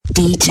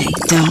DJ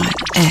Don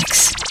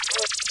X.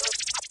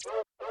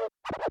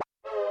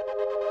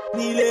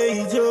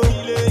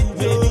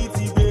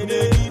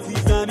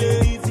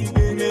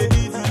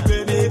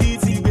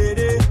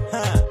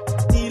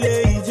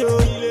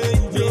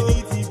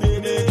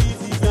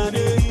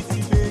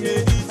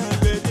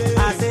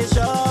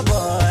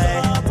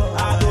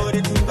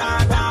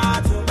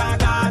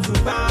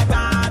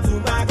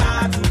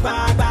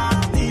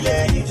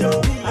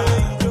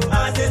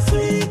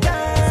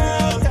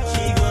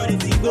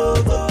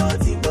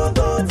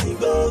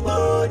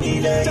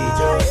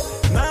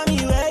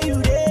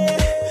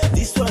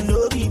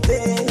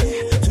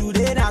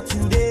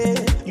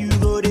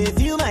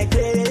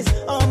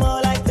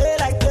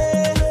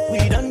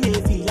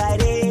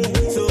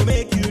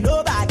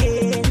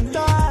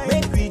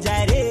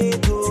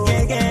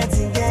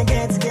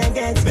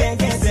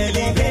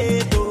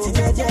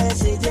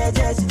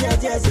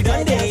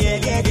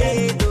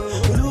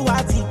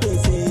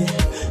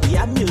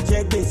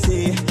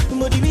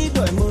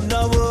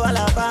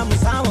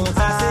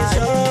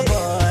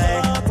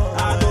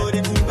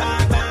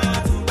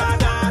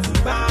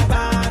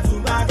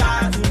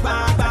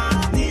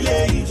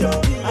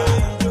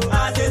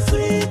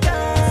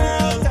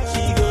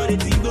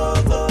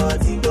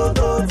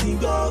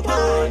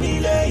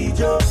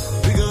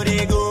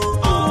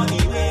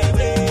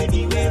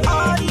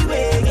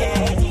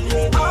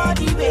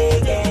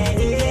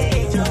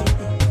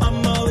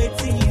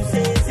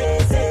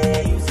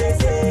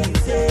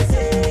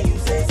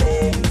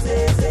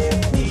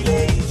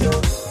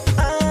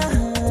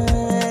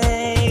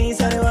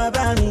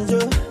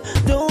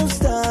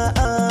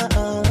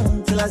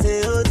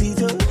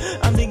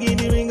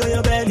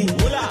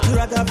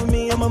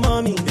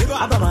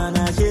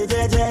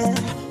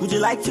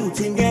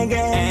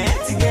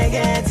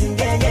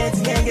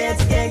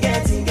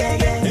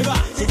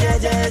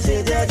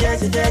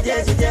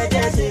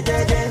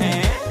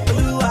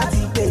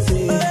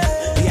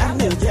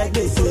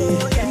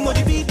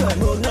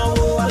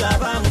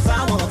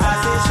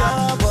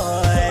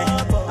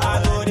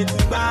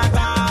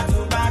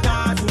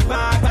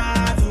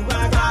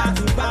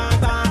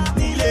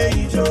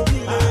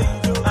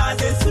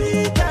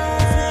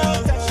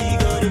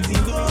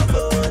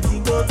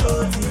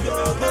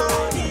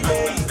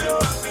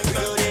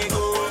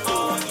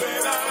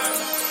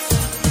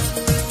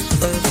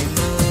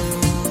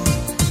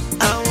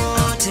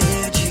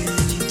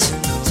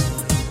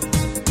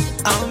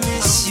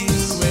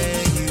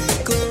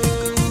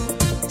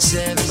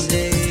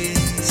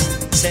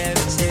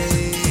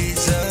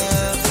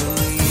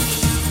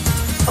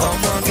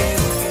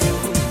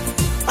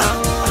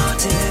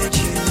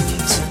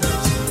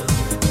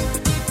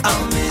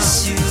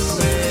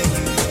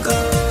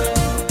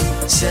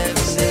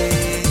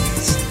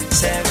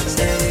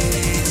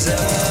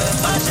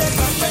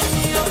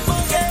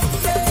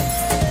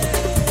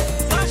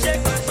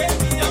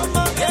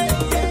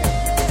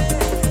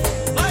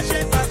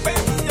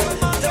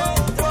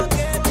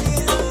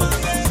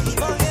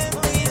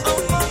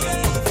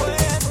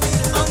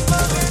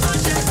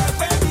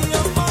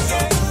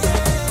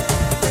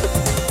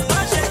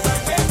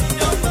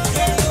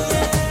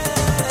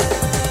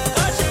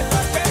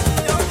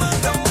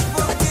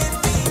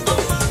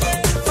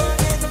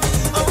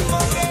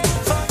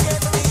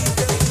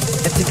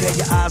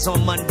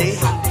 On Monday,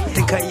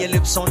 think of your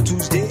lips on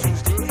Tuesday,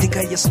 think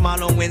of your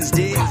smile on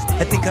Wednesday,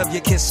 I think of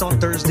your kiss on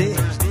Thursday,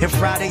 and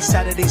Friday,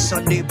 Saturday,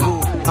 Sunday, boo.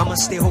 I'ma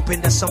stay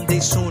hoping that someday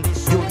soon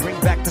you'll bring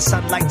back the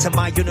sunlight to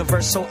my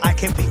universe so I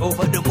can be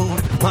over the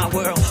moon. My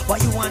world, why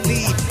you want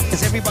leave?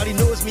 Cause everybody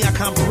knows me, I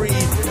can't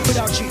breathe.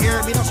 Without you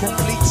here, me not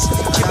complete.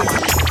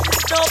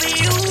 Don't be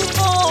you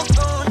for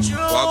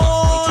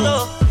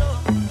control.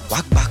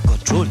 Walk back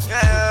control.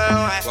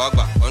 Walk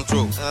back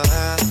control.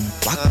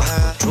 Walk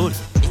back control.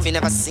 If you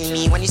never see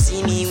me, when you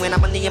see me, when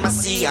I'm on the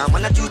MSC, I'm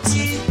on a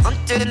duty. On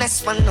to the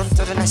next one, on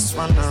to the next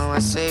one. Oh, I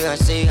say.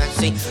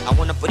 I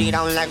wanna put it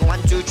down like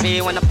 1, 2,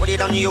 3. Wanna put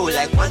it on you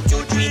like 1, 2,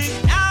 3.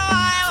 Now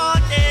I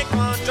want take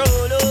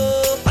control.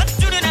 Oh, on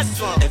to the next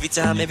one. Every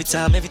time,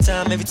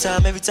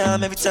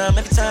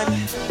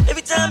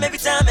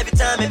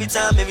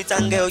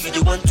 girl, you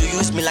do want to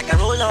use me like a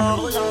roll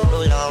on. Want to use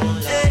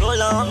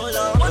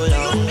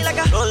me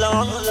like a roll on.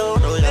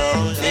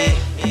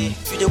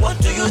 You don't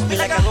want to use me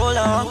like a roll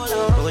on,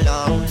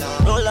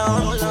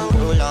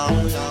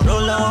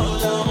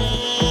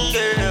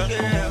 girl.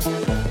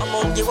 I'm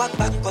on the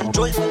back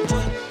control,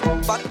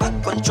 back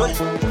control.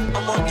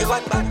 I'm on the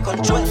back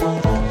control,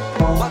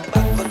 back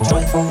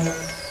control.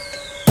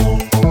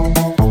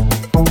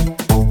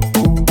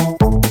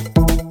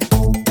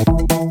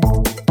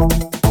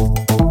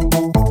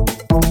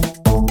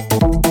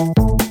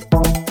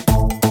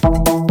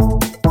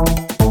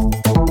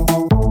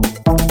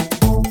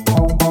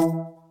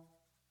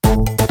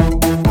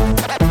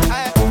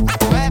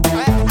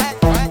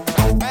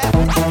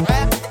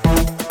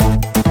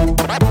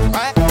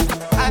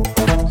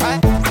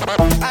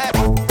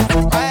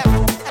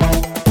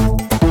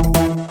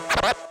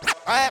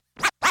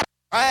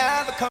 I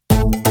have a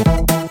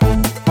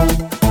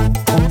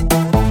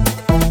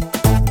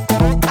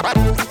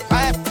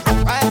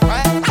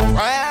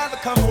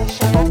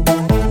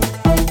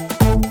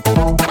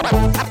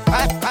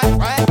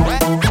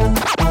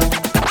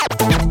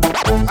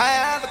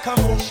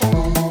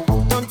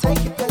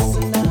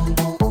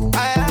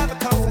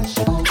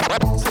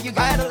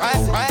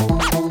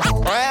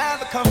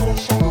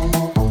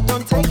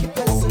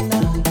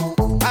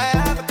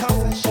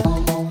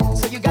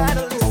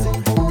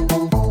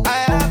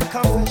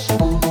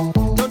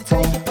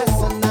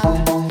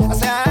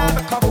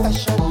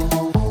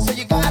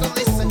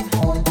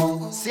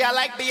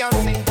like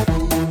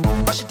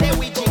Beyonce, but she tell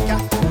we Jinga.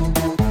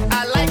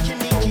 I like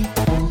Nicki,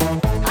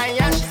 I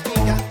am she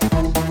speaker.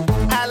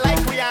 I like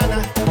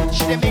Rihanna,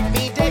 she dey make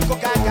me dey go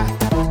gaga.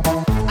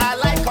 I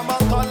like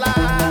Omotola,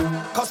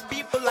 cause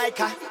people like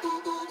her.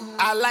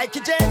 I like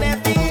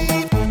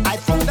Genevieve, I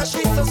think that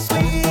she's so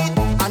sweet.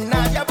 And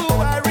Nadia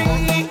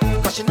Buhari,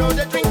 cause she know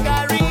the drink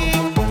Gary.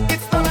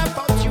 It's not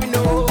about you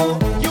know,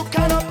 you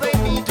cannot play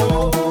me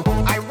though.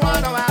 I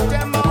wanna have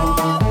them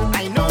all,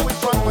 I know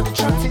it's wrong, but the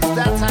truth is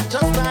that I'm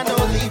just an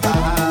Oliver.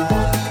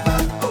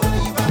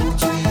 Oliver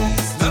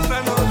trees. Just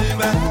an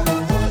Oliver.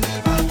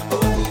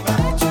 Oliver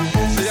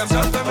trees. Say I'm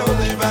just an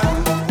Oliver.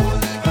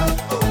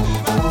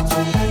 Oliver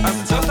trees. I'm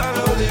just an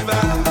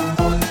Oliver.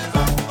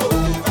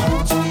 Oliver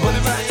trees.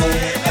 Oliver,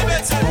 yeah.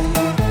 Liberty.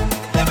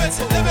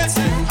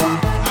 Liberty.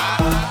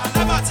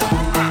 Labata.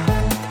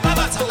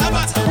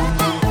 Labata.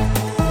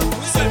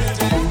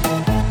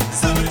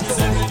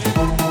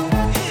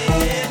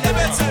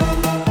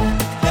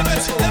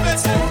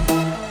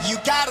 You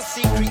got a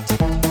secret,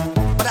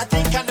 but I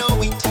think I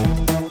know it.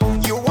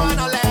 You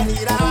wanna let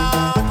it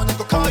out, but they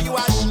go call you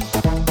Ashi.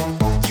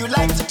 You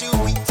like to do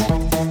it,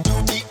 do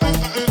the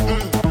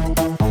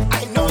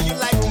I know you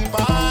like the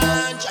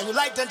bunch, and you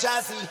like the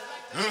jazzy.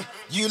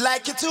 You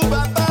like it too,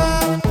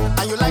 Baba,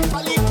 and you like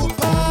Fally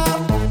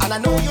Ipupa. And I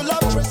know you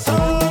love Trey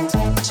songs,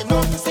 but you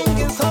know the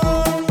singing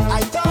song.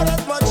 I thought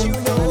as much you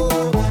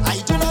know,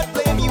 I do not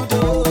blame you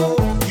though.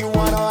 You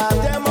wanna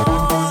have them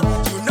all,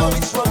 you know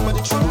it's wrong, but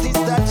the truth is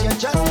that you're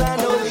just an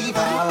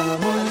Oliver.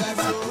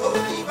 Oliver,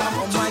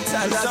 oh my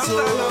Talazo,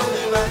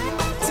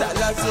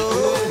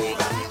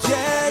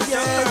 yeah.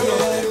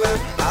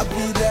 I'll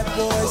be that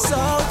boy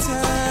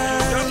Sultan,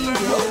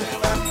 yeah.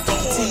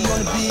 T on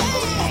the beat,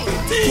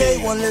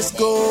 K1, let's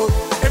go.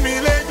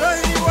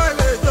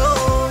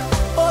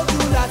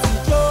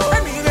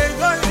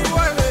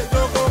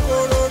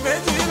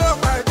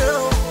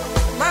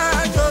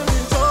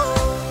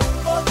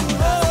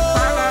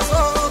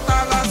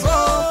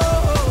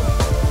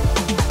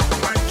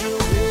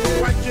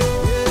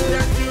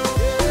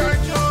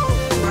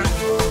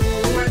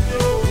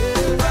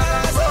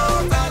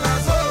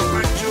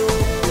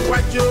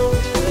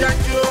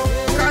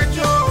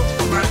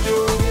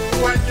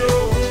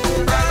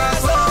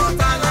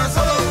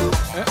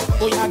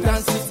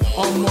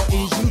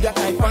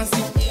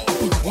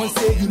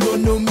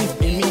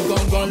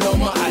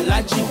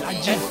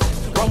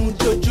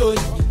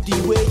 The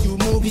way you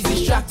move is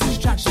distracting.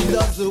 She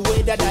loves the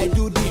way that I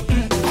do the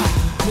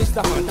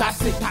Mr.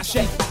 Fantastic,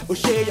 Tasha,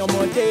 O'Shea, your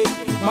day.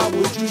 My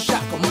would you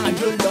shock, command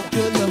your luck,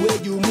 the way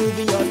you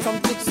moving your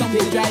something,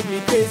 they drive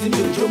me crazy,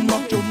 you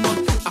mock.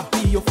 I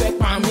feel your fake,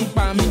 mommy,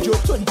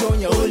 joke, to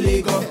your old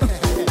Lego.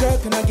 Girl,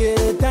 can I get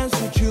a dance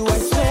with you? I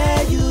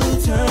swear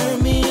you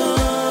turn me on.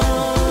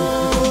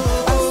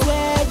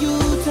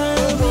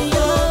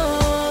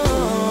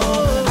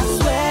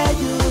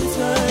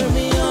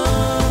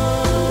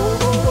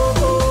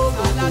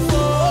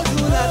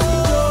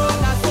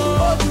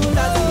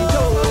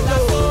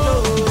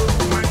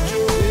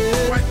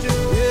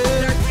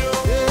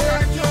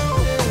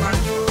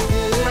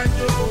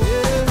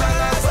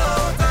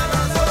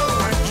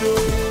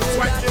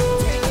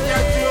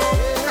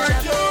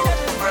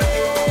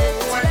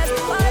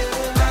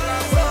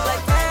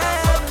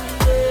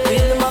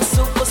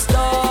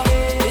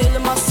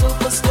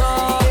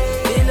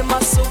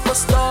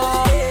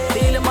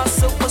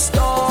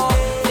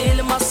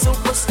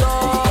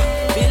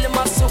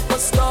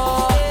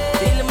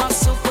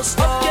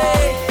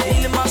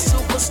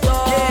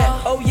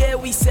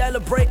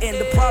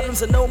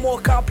 Are no more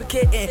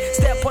complicating.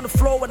 Step on the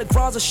floor when the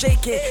grounds are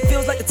shaking.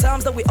 Feels like the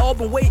times that we all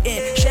been waiting.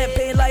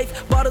 Champagne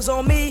life, bottles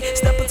on me.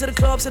 Step into the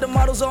club, see the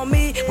models on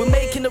me. We're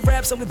making the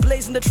raps and we're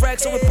blazing the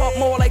tracks, so we pop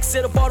more like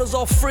say the bottles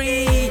all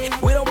free.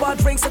 We don't buy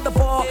drinks at the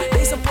bar.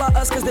 They supply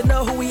us cause they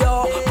know who we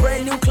are.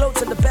 Brand new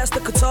clothes and the best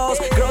of guitars.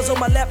 Girls on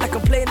my lap like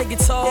I'm playing the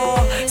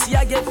guitar. See,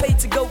 I get paid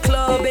to go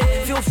clubbing.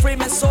 Feel free,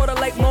 man, sorta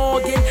like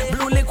Morgan.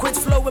 Blue liquids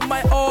flow in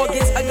my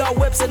organs. I got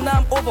whips and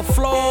I'm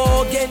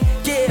overflowing.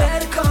 Yeah.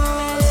 Better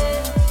cars,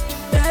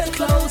 better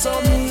clothes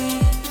on me,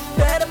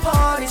 better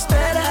parties,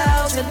 better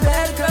house, and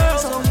better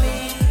girls on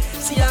me.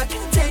 See, I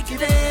can take you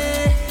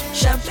there,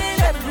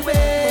 champagne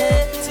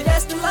everywhere. See,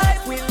 that's the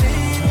life we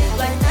live,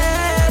 like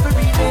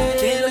every day.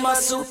 Feeling my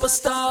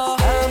superstar,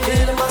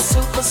 feeling my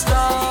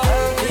superstar,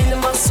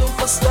 feeling my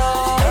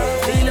superstar,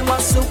 feeling my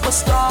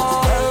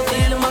superstar,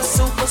 feeling my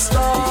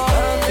superstar,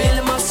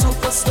 feeling my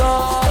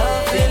superstar,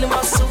 feeling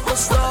my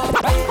superstar,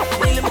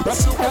 feeling my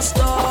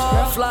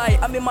superstar. Fly,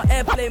 I'm in my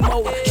airplane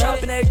mode.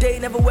 Shopping every day,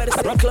 never wear the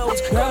same clothes.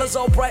 Colors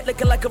all bright,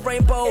 looking like a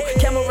rainbow.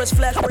 Cameras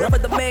flash wherever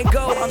the man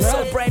go. I'm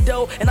so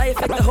Brando, and I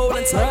affect the whole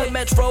entire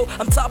metro.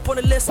 I'm top on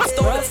the list, I'm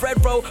storing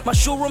Fred Row. My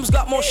showroom's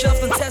got more shelves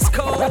than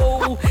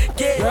Tesco.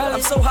 Yeah,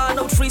 I'm so high,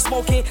 no tree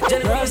smoking.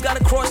 Genevieve's got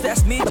a crush,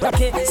 that's me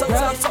talking.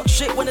 Sometimes talk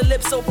shit when the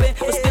lips open,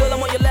 but still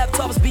I'm on your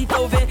laptop, it's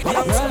Beethoven.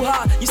 Yeah, I'm too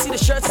hot, you see the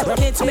shirts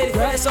soaking. Too many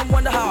friends, some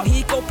wonder how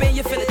he coping.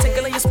 You feel it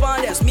tickling your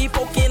spine, that's me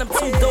poking. I'm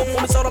too dope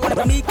for me, sorta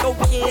like me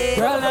cocaine.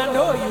 Girl, I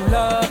know you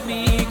love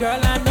me, girl,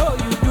 I know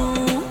you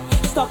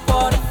do. Stop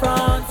all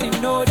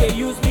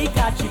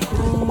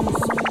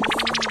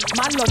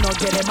Malo no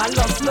get it,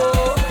 malo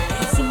slow.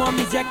 Sumo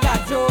mi je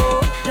kajo.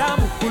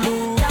 Jamu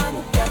kulu.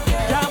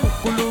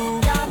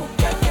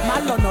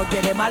 Malo no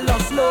get it, malo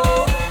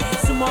slow.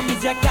 Sumo mi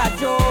je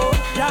kajo.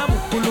 Jamu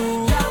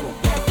kulu.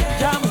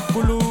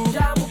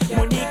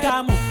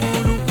 Monica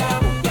mukulu.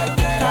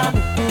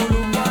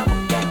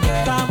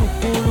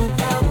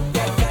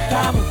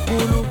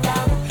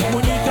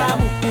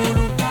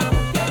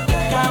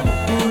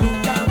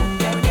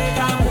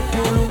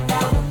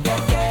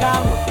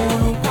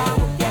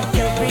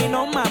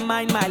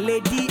 My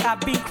lady, I've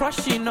been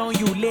crushing on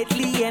you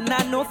lately, and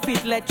I know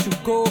fit let you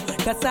go.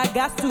 Cause I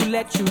got to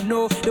let you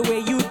know the way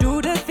you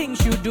do the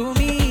things you do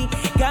me.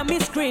 Got me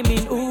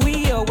screaming, ooh,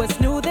 we always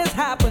knew this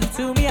happened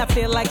to me. I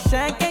feel like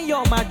Shank and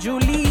you're my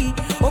Julie.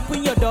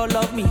 Open your door,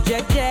 love me,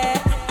 Jeje.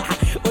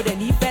 Oh, then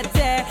he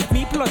better.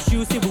 Me plus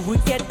you, see we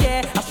would get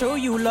there. I'll show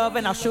you love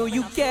and I'll show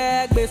you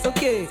care. But it's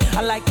okay,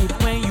 I like it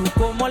when you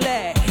come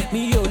mole.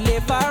 Me yo le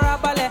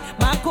farabale.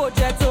 My coach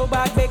to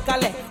back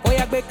bekale.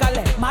 Oya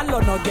bekale. Malo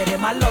no get it,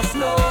 malo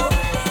slow.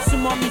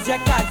 Sumo mi je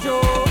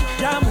kajo.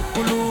 Jamu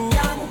kulu.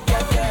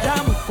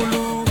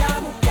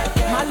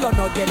 Malo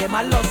no get it,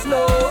 malo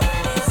slow.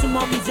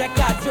 Sumo mi je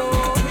kajo.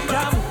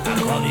 Jamu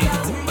kulu.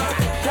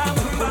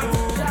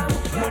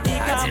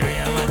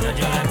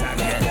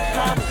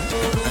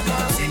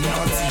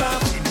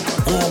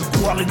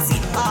 Quality.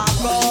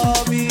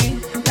 Akobi,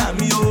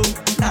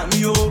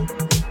 Namio,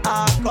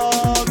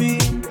 Akobi,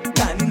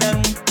 Kaninam,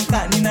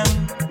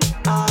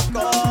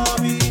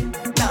 Akobi,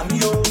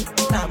 Namio,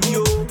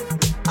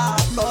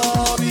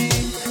 Akobi,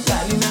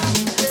 Kaninam,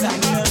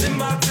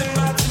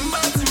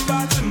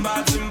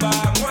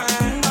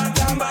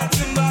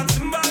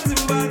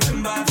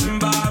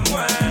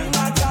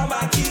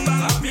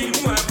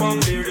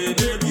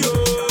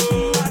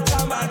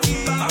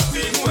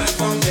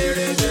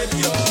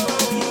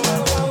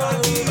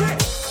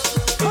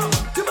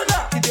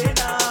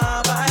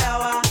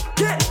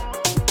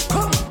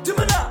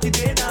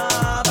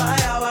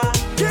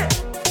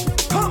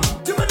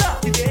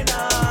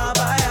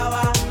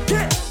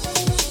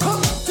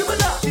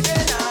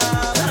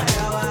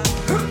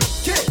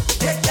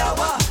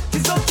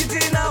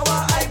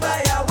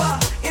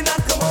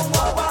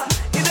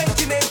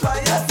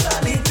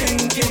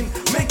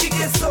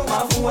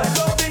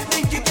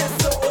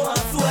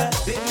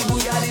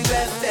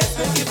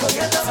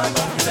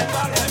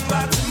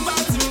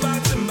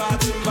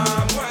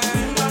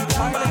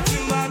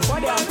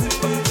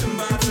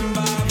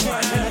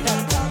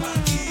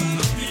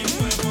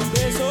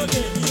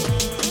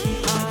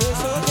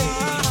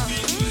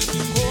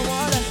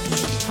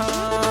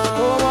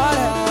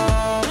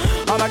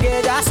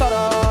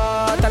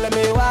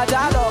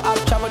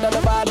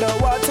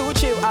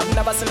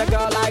 Seen a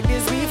girl like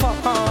this before,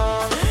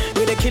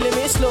 with they killing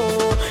me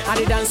slow, and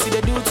the dance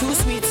they do too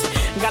sweet.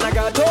 Gonna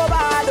girl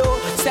Tobado,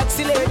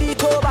 sexy lady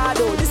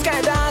Tobado. This kind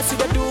of dance you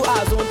they do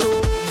as on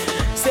to.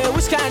 Say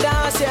which kind of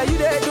dance yeah you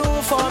they do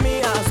for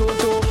me as on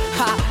to.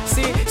 Ha,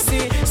 see,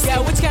 yeah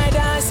which kind of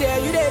dance yeah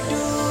you they do.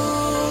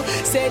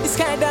 Say this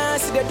kind of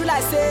dance they do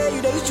like say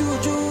you they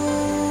juju.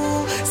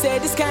 Say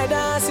this kind of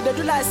dance they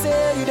do like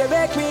say you they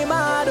make me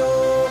mad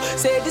oh.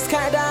 Say this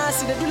kind of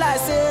dance they do like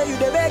say you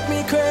they make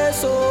me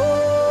crazy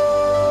oh.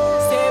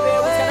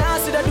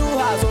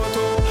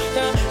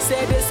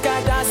 Say this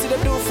guy dance they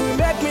do for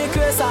make me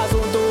crazy as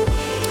on to.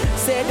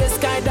 Say this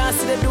guy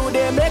dance they do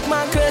they make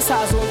man crazy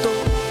as on to.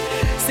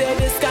 Say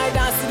this guy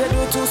dance they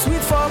do too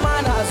sweet for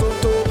man as on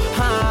to.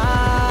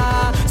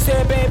 Ha.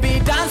 Say baby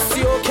dance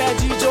yo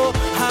kejijo.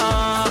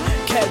 Ha.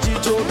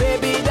 Kejijo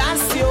baby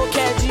dance yo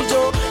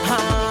kejijo. Ha.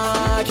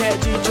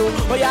 Kejijo.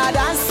 Oh yeah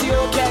dance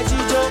yo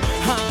kejijo.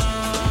 Ha.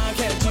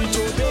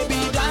 Kejijo baby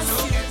dance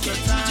yo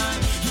kejijo.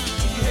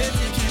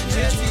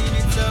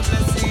 It's a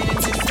blessing in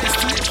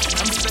disguise.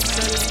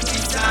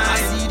 I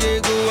see they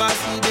go.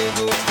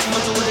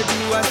 Much of what they do,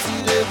 I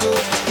see they go.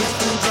 If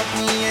you drop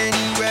me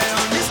anywhere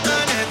on this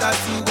planet, I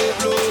see go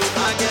blow.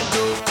 I get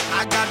dough,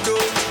 I got dough.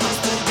 I'm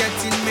still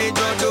getting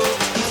major dough.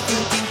 If you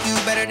think you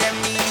better than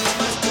me, you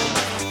must be.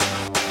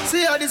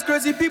 See all these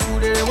crazy people,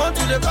 they want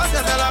to the cause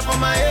that I from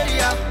my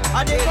area.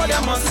 I they call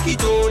them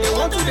mosquito. They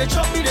want to they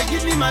chop me, they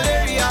give me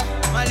malaria.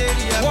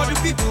 What do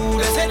people?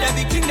 They say they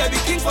be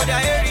king for their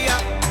area.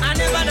 I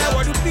never know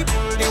what do people.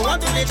 They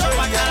want to they chop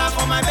my cara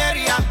for my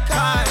barrier.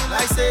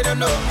 I say don't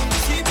know.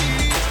 See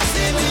me.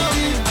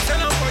 Tell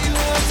them for you.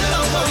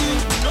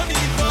 No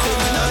need for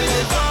you.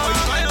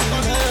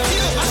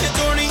 I say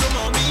Tony.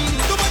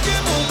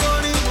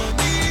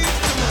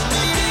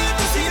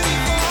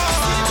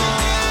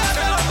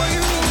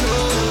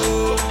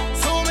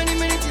 So many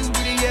things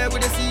we the year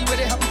where they see where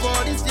they happen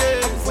for this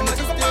year. When they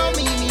talk about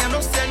me, I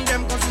don't send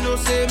them cause you know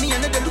say me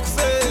and they look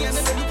fake.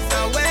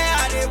 Now where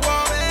are they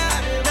walk?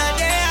 Now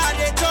they are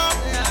they talk.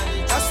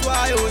 That's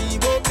why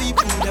Oyibo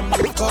people them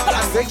look call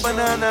us big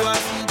banana. I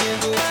see they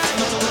go.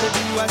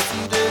 I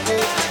see they go.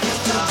 If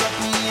you drop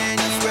me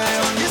anywhere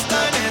on this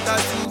planet, I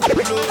see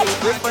you blow.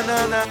 Big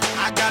banana.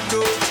 I got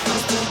dough. I'm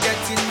still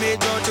getting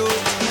major dough.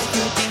 If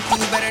you think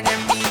you better than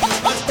me, you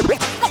must.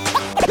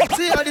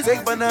 See how this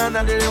big banana.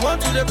 banana. They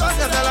want to the cause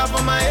a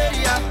for my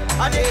area.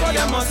 And they call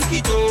them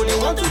mosquito. They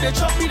want to the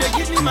chop me, they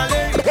give me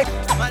malaria.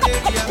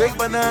 Malaria. Big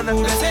banana.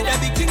 They say they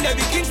be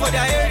king for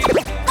their area.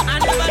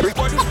 And they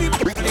for the people.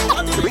 They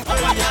want to be for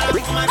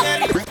my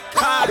area.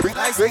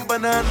 Like big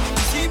banana.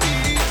 See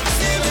me,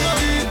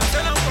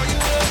 tell them for you,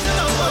 tell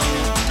them for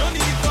you. Don't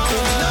need for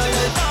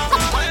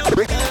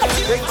me,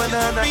 big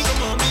banana.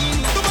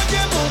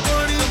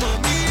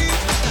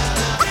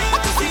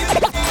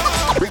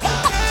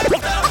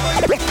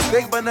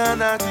 Big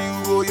banana to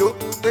you, yo.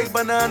 Big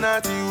banana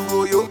to you,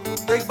 yo.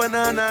 Big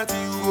banana to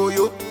you,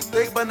 yo.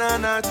 Big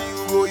banana to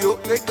you, yo.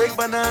 Big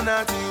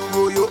banana to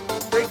you, yo.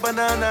 Big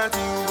banana to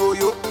you,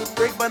 yo.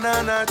 Big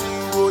banana to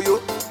you, yo.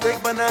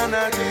 Big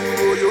banana to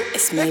you, yo.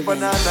 Big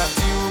banana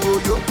to you,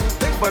 yo.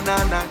 Big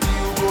banana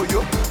to you,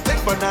 yo. Big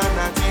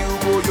banana to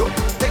you, yo.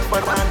 Big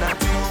banana to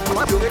you,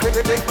 yo.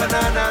 Big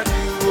banana to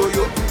you,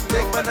 yo.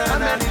 Big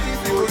banana to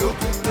you, yo.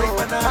 Big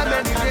banana. How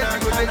many days you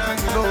go take to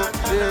know?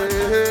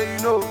 Yeah, you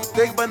know.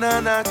 Big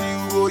banana to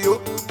you, yo.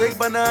 Big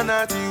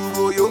banana to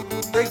you, yo.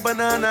 Big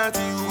banana to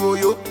you,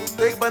 yo.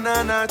 Big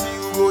banana to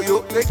you,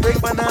 yo. Big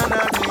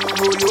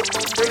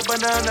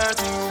banana to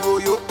you,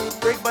 yo.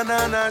 Big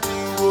banana to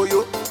you,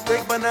 yo.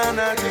 Big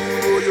banana to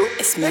you,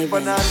 yo. Big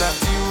banana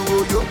to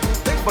you, yo.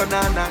 Big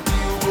banana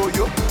to you,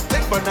 yo.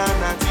 Big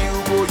banana to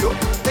you, yo.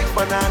 Big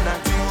banana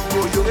to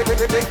you, yo.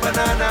 Big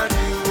banana to you, yo. Big banana to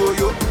you,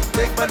 yo.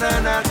 Big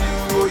banana to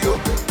you, yo.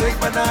 Big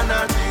banana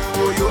to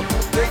you, yo.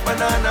 Big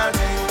banana to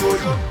you,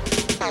 yo.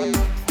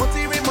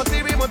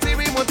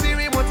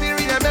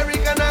 Motiri,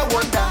 American, I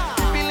wonder.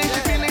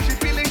 She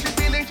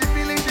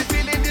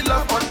feeling the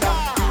love under.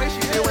 The way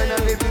she did when I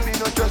live, me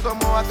no trust no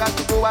more. I got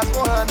to go ask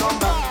for her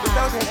number.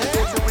 Without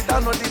hesitation,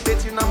 without no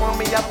debating, I'm on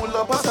me, I pull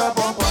up a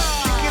bumper.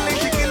 She killing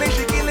the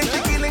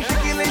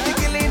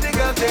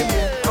girl,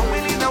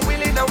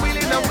 then I'm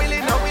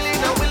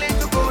willing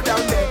to go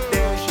down there.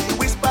 Then she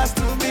whispers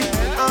to me,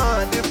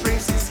 the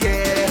princess,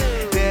 yeah.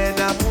 Then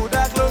I put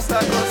her closer,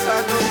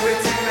 don't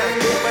wait till I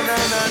big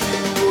banana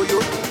to yo,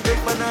 big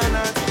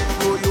banana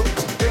to yo,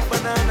 big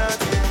banana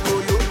to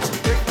yo,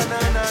 big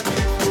banana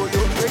to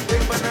yo,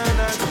 big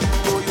banana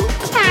to yo.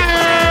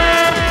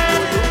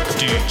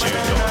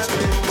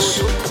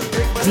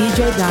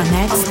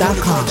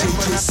 DJ.next.com.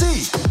 JJC,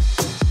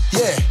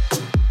 yeah,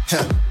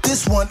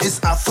 this one is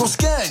Afro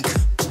Skank,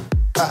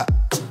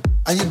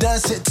 and you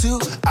dance it to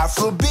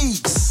Afro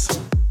Beats.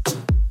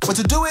 But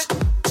to do it,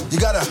 you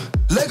gotta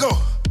let go.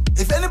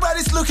 If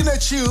anybody's looking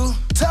at you,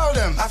 tell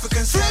them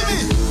African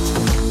Skank.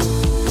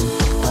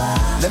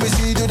 Let me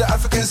see you do the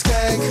African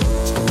Skank.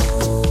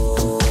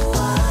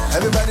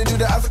 Everybody do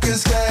the African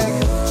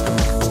Skank.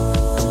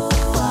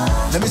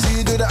 Let me see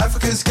you do the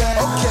African Skank.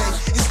 Okay,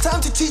 it's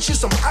time to teach you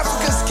some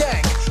African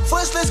Skank.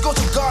 First, let's go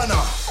to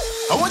Ghana.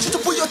 I want you to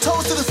put your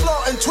toes to the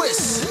floor and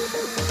twist.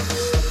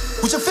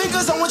 With your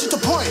fingers, I want you to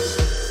point.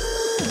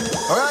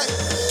 Alright?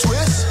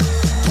 Twist,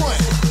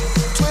 point,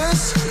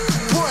 twist,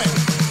 point,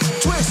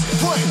 twist,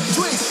 point,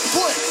 twist,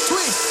 point,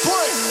 twist,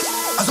 point.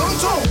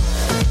 Azonto.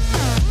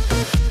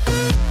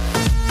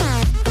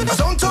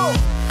 Azonto.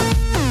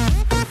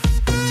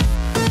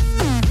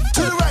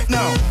 To the right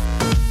now.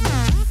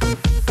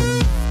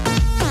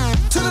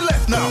 To the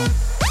left now.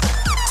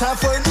 Time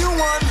for a new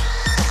one.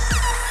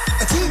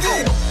 A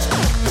Tigi.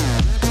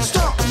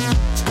 Stomp.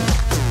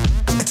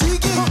 A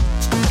Tigi.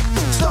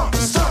 Stomp,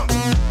 stomp. A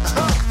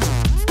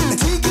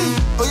Tigi.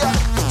 Oh yeah.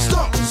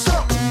 Stomp,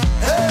 stomp.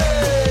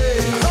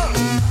 Hey.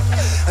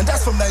 And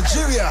that's from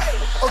Nigeria.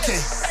 Okay,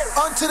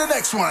 on to the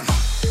next one.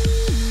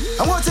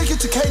 I want to take you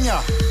to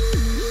Kenya.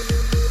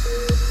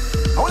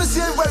 I want to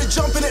see everybody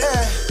jump in the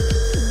air.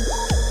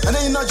 And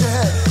then you nod your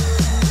head.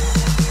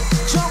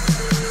 Jump,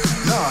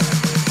 nod.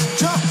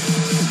 Jump,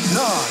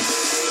 nod.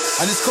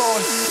 And it's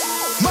called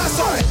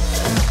Maasai.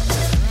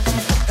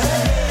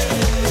 Hey,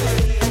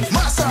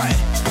 Maasai.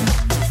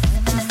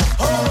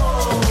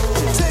 Oh,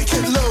 take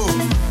it low.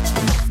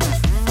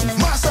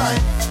 Maasai.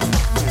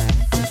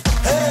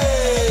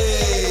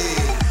 Hey,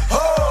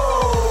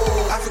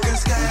 oh, African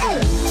Skank.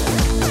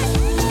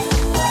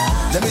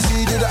 Let me see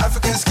you do the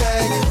African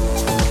Skank.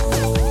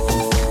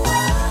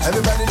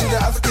 Everybody do the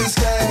African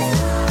Skank.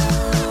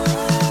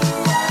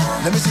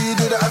 Let me see you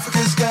do the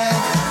African Skank.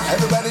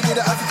 Everybody do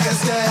the African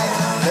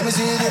Skank. Let me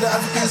see you do the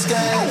African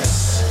Skank.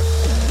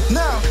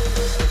 Now,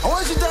 I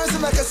want you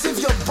dancing like as if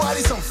your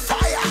body's on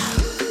fire.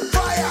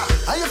 Fire.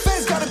 And your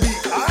face gotta be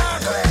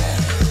ugly.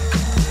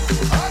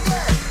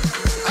 Ugly.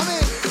 I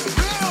mean,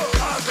 real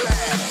ugly.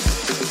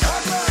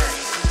 Ugly.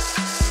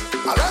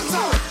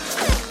 Atlanta.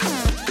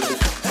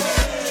 Hey.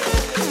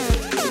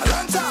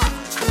 Atlanta.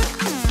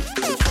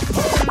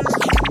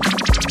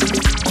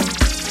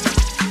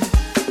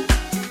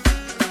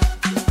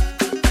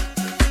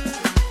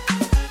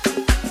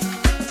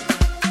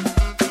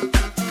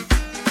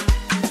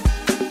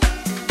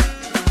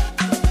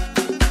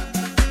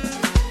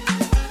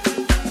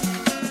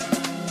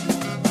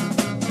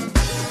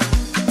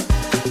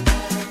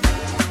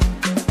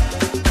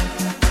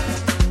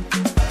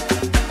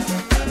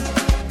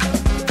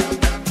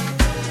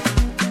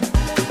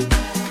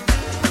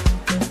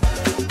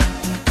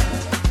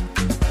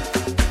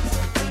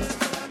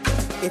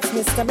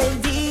 Mr.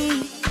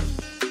 Melody.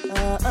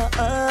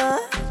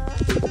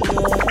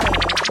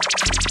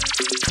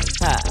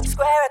 Yeah.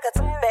 Square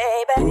records,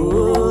 baby.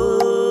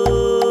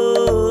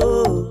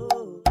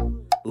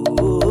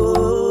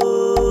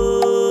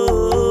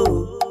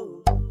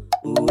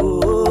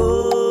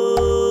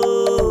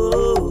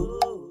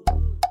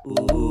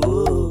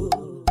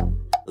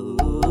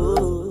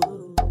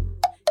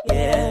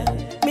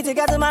 Me take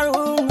her to my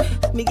room,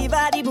 me give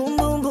her the boom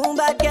boom boom.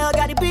 Bad girl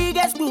got the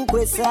biggest book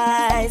with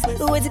size.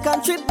 The way to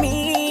come trip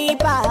me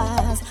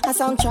pass. A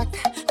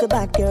soundtrack, the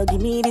bad girl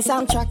give me the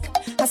soundtrack.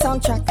 A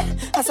soundtrack,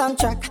 a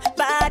soundtrack.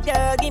 Bad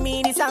girl give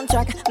me the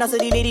soundtrack. Now so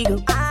the lady go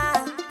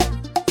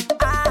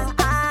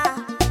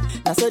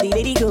now so the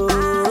lady go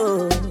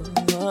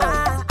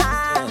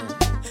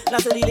now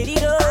so the lady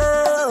go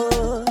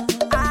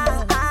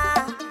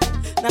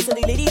now so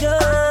the lady go.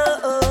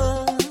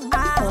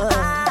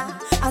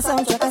 A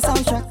soundtrack.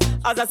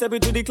 As I step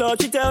into the club,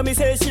 she tell me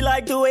say she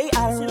like the way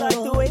I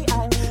roll.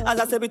 As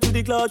I step into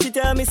the club, she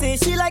tell me say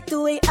she like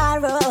the way I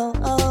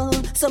roll.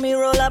 So me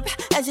roll up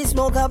and she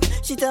smoke up.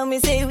 She tell me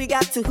say we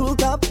got to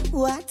hook up.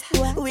 What?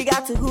 We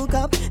got to hook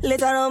up.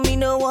 Later on me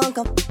no one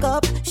come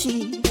up.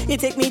 She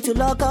take me to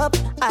lock up.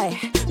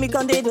 Me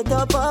come dey the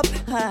top up.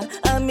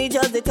 And me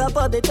just the top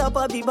of the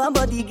bum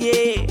body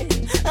gay.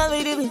 I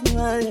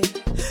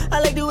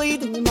like the way you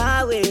do it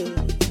my way.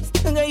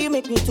 Girl, you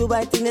make me too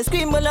bright in the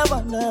scream all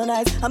over the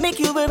night. I make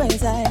you by my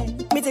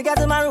side. Me take her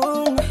to my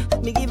room,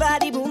 me give her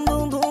the boom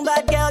boom boom.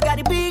 Bad girl got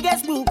the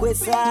biggest book with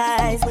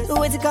size. The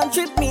way to come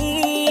trip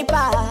me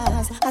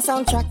pass. A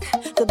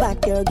soundtrack, the bad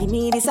girl give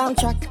me the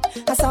soundtrack.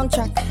 A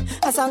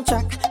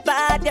soundtrack.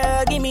 Bad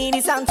girl give me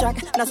the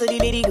soundtrack. Now so the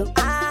lady go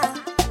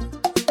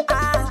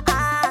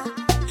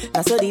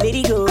now so the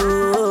lady go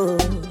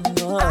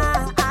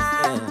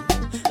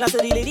now so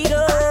the lady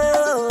go.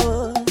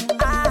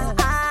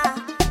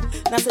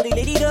 Now so the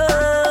lady go.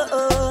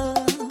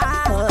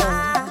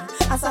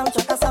 A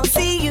sound.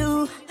 See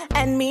you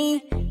and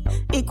me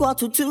equal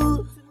to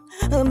two.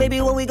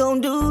 Baby, what we gon'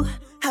 do?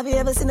 Have you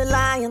ever seen a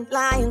lion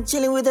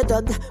chilling with a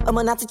dog?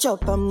 I'ma not to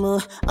chop him,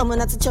 and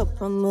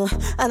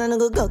I no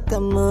go go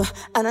come,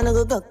 and I no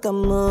go go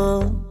come.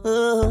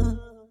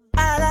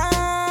 I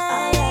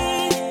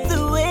like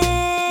the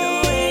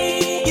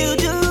way you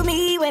do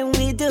me when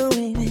we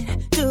doing it.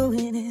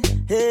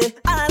 Hey,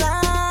 I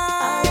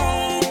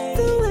like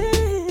the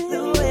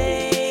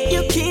way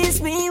you kiss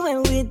me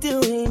when we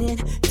doing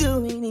it,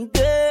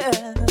 girl.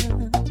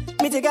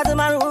 Me take her to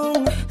my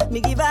room, me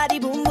give her the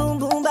boom boom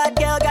boom. Bad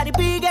girl got the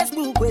biggest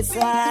book with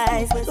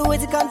size. The way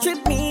to come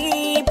trip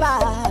me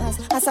pass.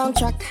 A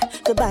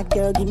soundtrack, the bad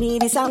girl give me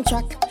the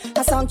soundtrack.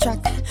 A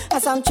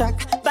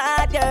soundtrack.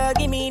 Bad girl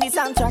give me the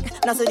soundtrack.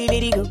 Now so the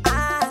lady go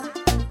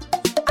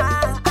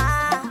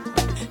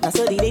now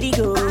so the lady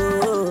go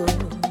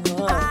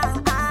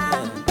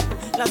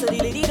now so the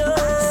lady go.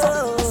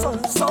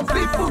 Some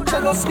people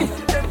jealous me.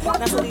 Them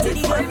want to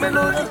take my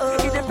melody.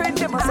 It depends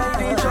them as I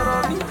dey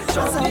choro me.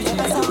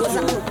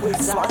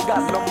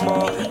 Swagger no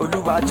more.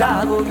 Oluwa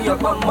jago mi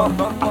ogbonmo.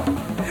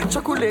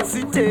 Chocolate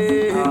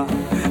city.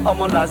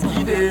 Omo last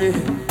gide.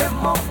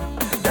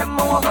 Them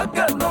more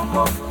forget no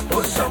more.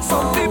 Some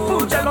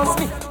people jealous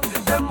me.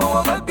 Them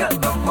more forget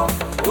no more.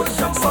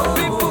 Some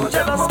people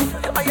jealous me.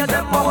 I hear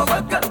them more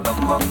forget no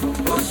more.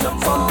 Some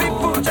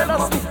people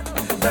jealous me.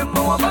 Them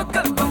more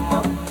forget no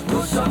more.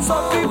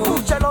 Some people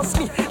jealous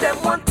me. Them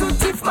want to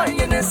thief my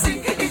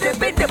NSC. It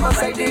depend them as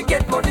I they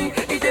get money.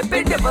 It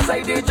depend them as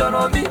I they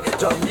join me.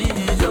 Johnny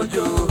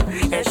Jojo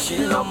and she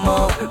no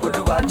more.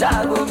 Oluwa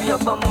jago mi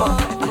ogbonmo.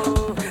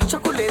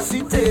 Chocolate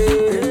city.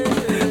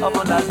 I'm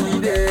on that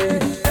lead.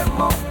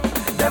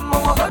 Them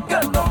more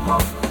forget no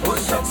more.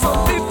 Some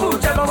people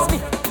jealous me.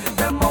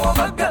 Them more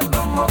forget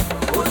no more.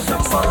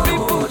 Some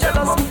people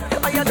jealous me.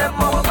 I hear them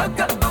more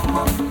forget no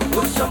more.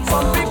 Some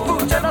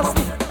people jealous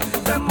me.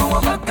 Them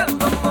more forget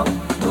no more.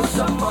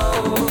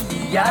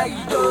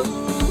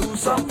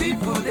 Some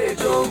people they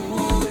joke.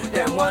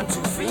 Them want to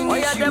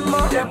finish you.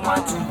 Them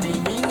want to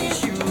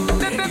diminish you.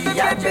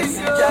 Yeah,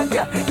 Jesse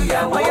Jaga.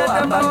 Yeah, Waya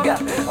Baga.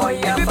 Oh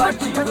yeah,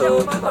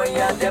 Fajiro. Oh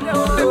yeah, them. Oh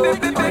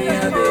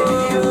yeah, baby.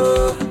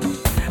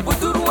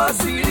 Puturu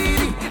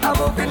asiri. I'm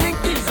opening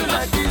keys and I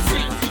kiss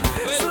it.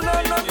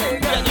 Sooner no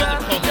nega.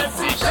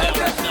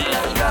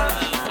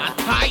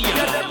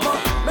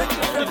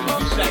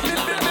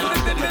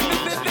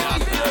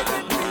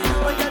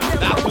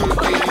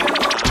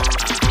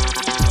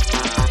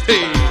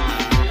 Hey,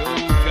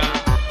 yoga.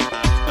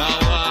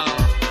 Wow.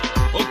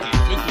 Okay,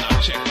 we can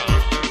check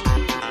out.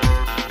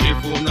 If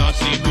you not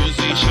see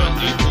musician,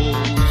 the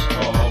pose.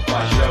 Oh,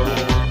 Pasha.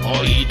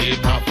 Or he dey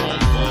perform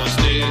for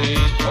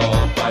stage.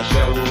 Oh,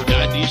 Pasha.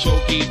 Daddy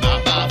Shoki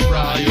Baba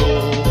Fryo.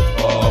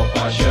 Oh,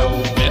 Pasha.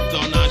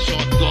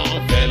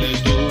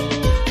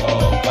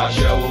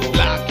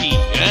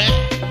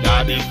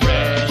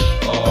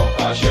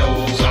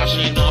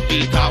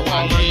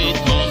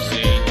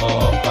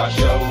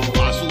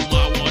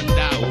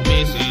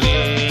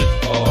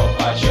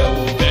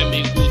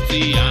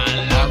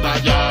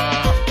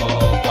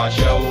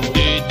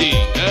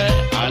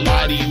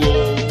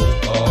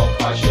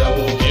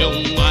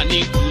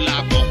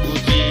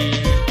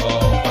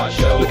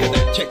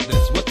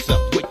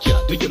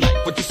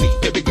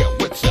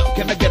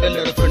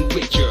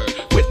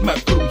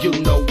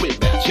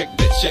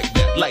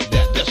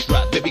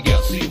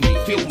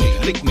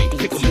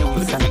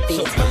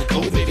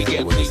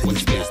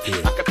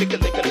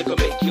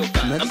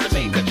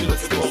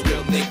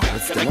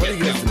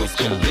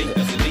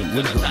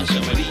 Sasha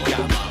Maria,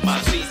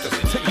 Mamacita,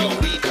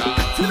 Señorita.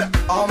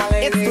 All my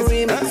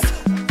ladies,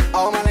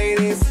 all my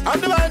ladies, I'm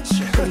the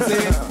lunch.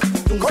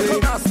 Coco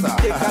Master.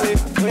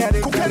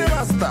 Kukere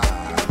Master.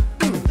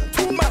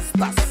 Two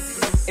masters.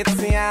 it's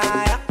the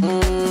Yaya,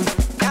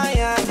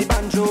 the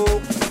banjo.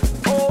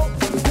 Oh,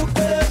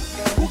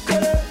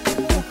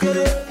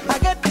 kukere, I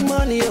get the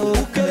money, oh,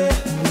 kukere.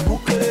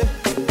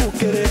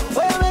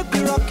 Oh, make me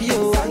rock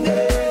you,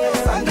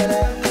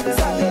 sangere,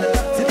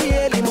 till the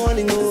early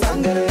morning, oh,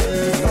 sangere.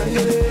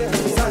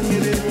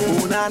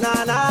 Oh, na na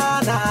na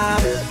na.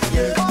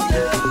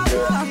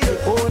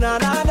 Oh, na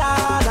na na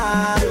na.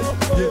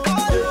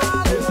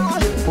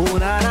 Oh,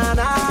 na na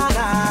na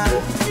na.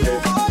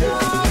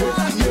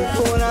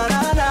 Oh, na na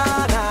na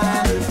na.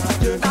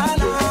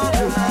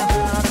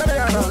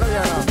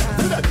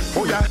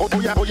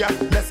 Oh yeah,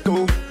 let's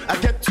go. I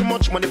get too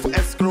much money for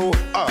escrow.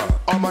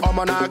 I'm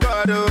on a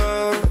god.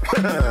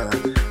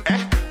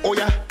 Oh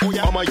yeah,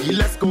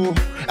 let's go.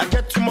 I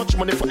get too much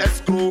money for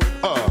escrow.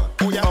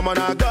 I'm on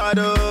a god.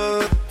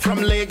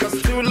 From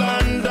Lagos to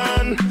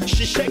London,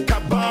 she shake a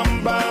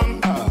bam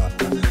bam.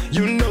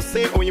 You know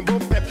say Oyinbo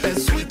pepper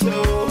sweet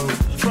oh.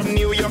 From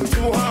New York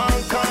to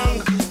Hong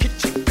Kong,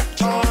 kitchen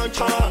chon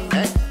chon.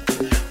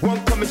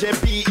 One come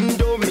JP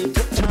Indomie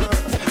to chon.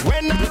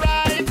 When I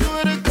ride to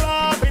the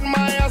club in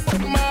my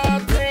Aston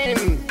Martin,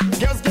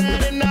 girls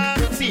getting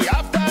naughty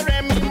after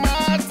Remy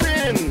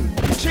Martin.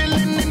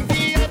 Chilling in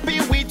VIP,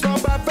 we talk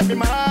about Remy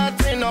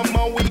Martin. No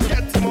more we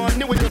get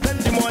money, we spend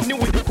the money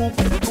with the cook.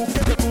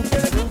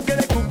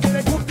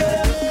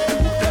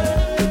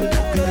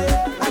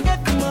 I get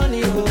the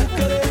money, oh,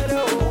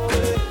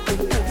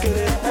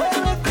 where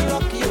make me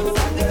rock you,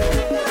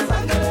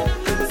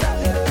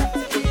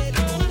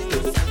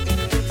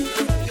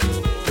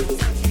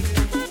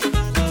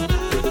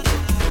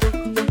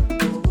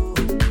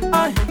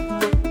 Ay,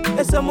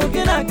 esa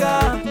muginaga,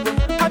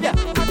 abia,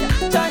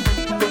 chai,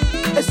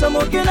 esa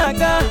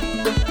muginaga.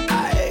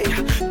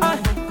 Ay,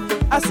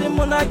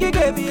 asimuna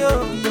gigabio,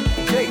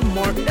 Jay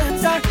Morgan,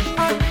 chai,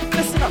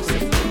 listen up,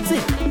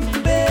 see,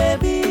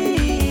 baby,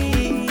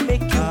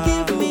 make you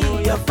give me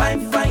your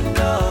fine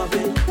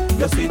loving,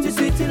 your sweet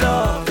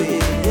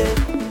loving,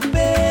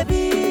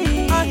 baby,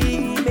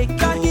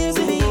 make you give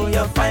me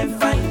your fine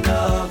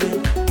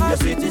loving, your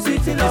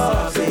sweet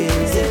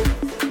loving,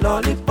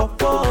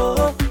 lollipop,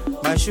 oh,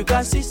 my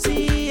sugar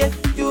sissy, yeah.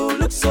 You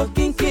look so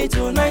kinky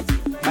tonight,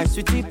 my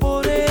sweetie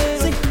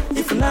porezi.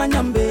 If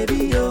nanyam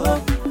baby,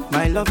 oh,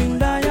 my loving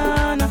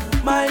Diana,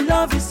 my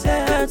love is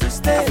here to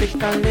stay.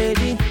 African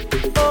lady,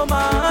 oh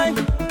my,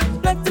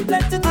 plenty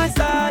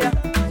desire,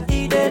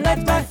 he dey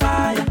light my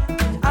fire,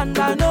 and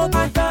I know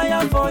I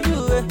tire for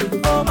you,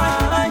 oh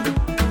my,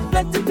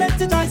 plenty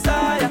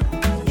desire,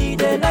 he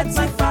dey light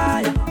my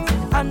fire,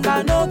 and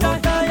I know I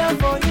tire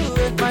for you,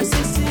 my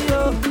sissy,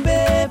 oh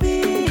baby.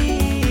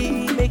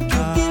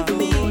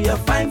 Your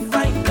fine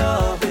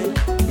loving,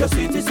 your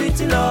sweet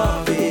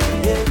loving,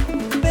 yeah.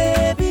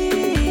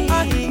 Baby,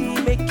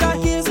 make you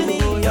give me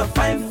your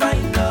fine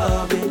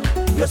loving,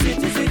 your sweet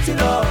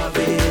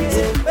loving,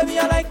 yeah. Baby,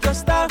 I like your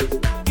style,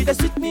 you just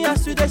sweet me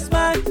as you just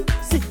smile.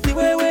 See the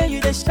way you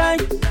just shine,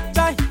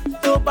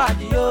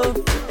 nobody, oh,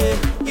 yeah.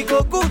 You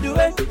go good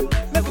way,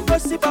 make we go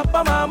see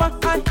papa, mama,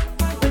 aye.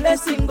 The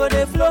blessing go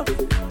the flow,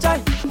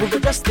 we go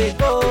just stay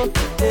go,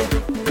 yeah.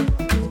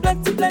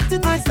 Plenty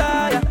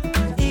desire.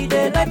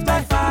 They light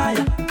my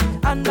fire,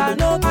 and I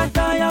know I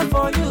tire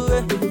for you,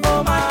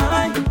 oh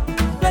my,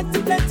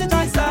 plenty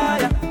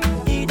desire.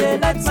 He they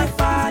light my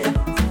fire,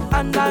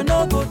 and I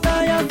know go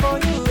tire for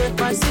you,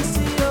 my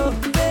sissy, oh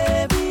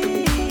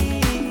baby,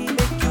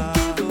 make you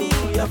give me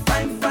your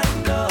fine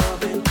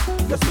loving,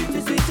 your sweet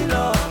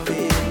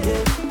loving,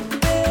 yeah.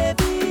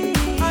 Baby,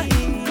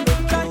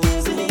 make you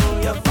give me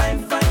your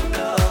fine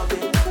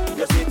loving,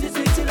 your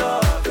sweet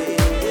loving,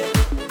 yeah.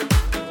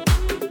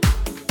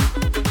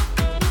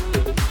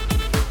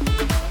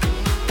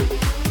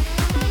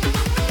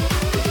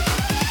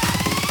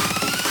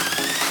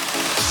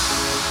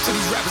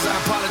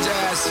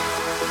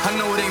 I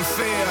know it ain't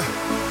fair.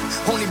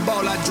 Only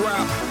ball I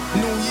drop.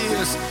 New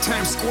Year's,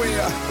 Times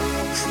Square.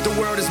 The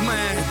world is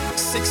mine.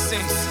 6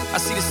 cents. I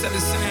see the 7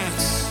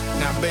 cents.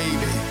 Now,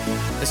 baby,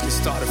 let's get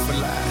started for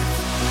life.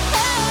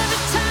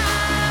 Every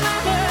time I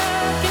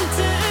look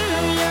into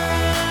your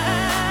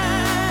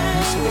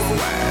eyes, It's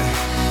worldwide.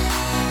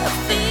 I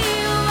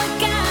feel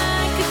like I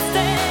could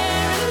stay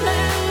and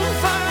learn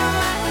for a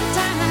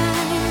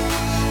lifetime.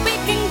 We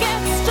can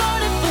get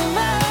started for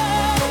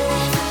love,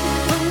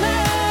 for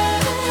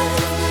love,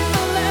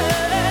 for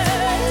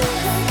love.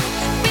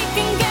 We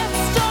can get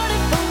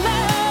started for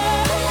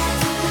love,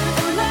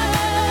 for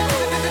love,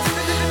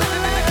 for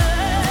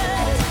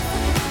love.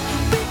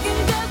 We can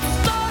get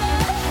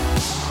started.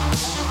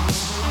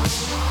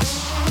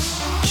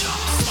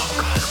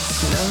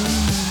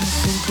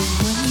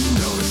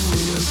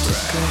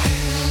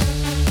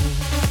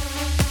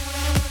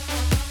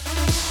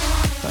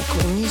 Like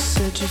when you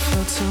said you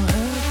felt so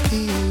happy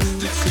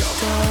you could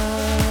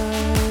die.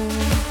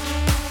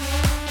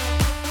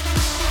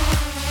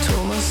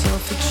 Told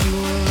myself that you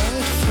were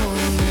right for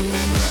me.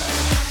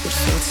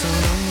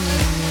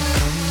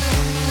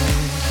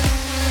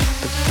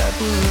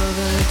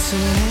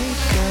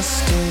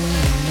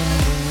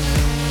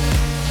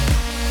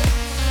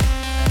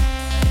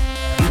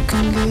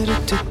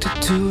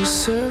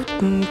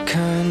 certain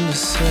kind of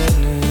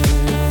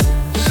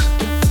sadness,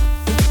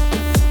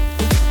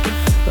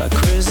 like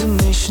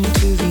resignation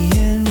to the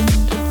end,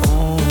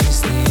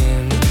 always the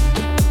end.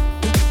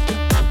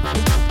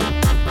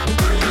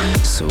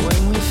 So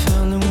when we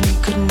found that we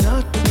could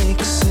not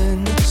make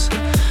sense,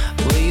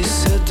 well, you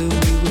said that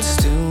we would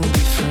still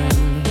be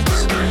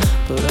friends,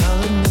 but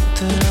I'll admit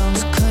that I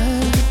was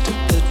glad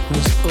that it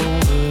was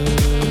over.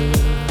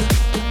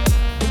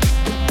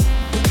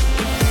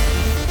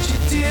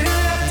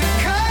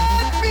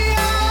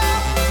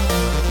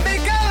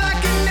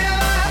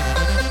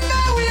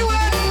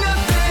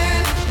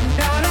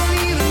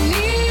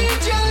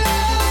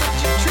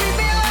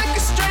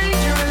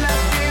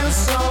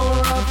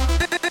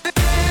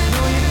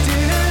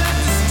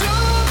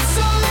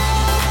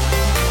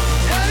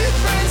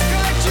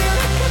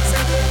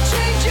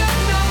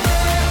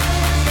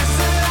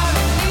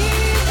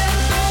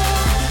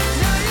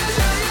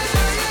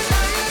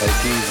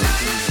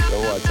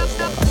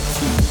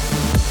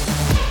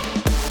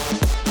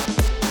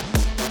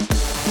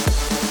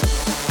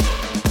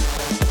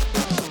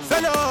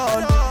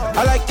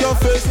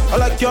 I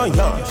like your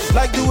yarn,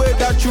 like the way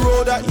that you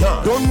roll that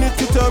yarn. Don't need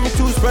to tell me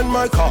to spend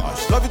my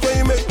cash. Love it when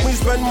you make me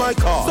spend my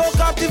car. So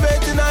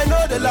captivating, I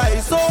know the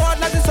lies. So hot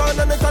like the sun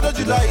and the 3rd of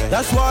July.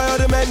 That's why all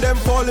the men them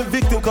falling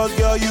victim. Cause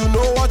girl, you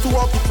know how to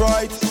walk it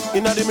right.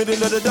 In the middle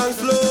of the dance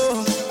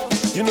floor,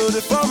 you know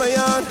the form I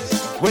am.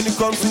 When it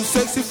comes to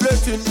sexy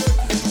flirting,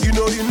 you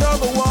know you're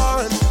number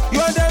one.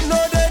 You and them know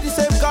they're the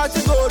same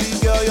category.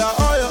 Girl, you're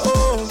all your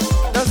own.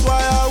 That's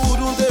why I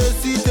wouldn't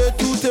hesitate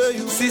to tell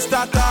you,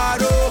 Sister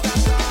Caro.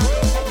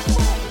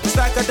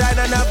 Like a dine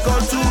and I've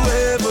gone to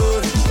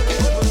heaven,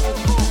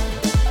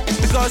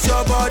 because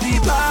your body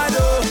bad,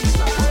 oh.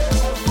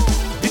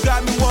 You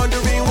got me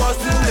wondering what's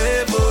the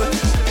level.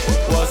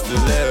 What's the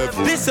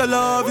level? This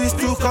love is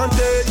too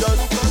contagious.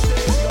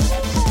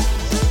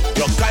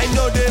 Your kind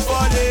of day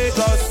for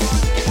Lagos.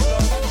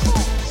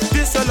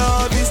 This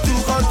love is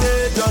too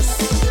contagious.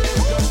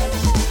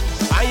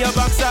 And your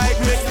backside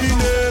makes me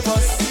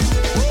nervous.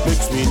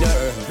 Makes me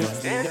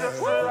nervous.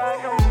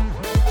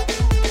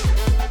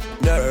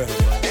 Nervous.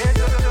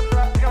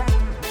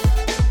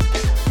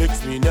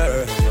 Makes me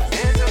nervous.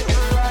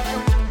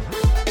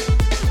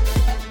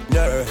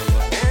 Nervous.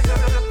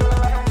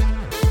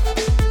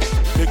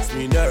 Makes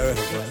me nervous.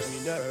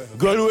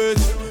 Girl, wait.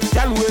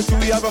 Can't wait till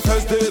we have a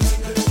first date.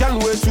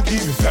 Can't wait to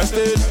give you first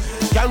aid.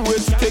 Can't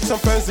wait to take some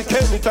fancy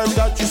cake anytime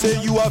that you say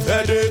you have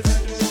had it.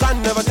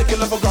 Can never take your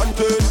love for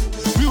granted.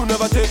 We'll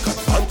never take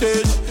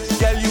advantage.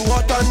 Tell you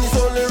what, and it's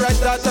only right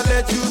that I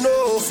let you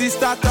know.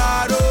 Sister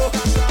Caro,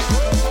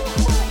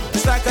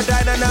 it's like a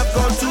dine and I've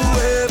gone to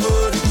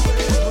heaven.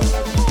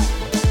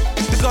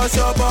 Because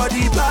your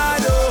body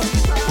bad, oh.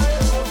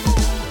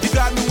 You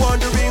got me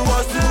wondering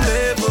what's the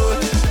level.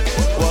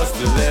 What's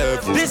the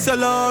level? This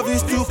love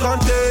is too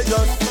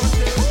contagious.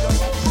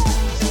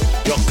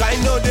 Your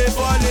kind of day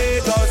for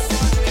Lagos.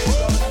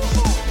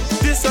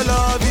 This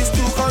love is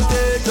too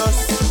contagious.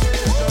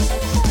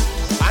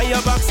 And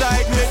your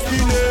backside makes me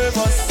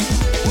nervous.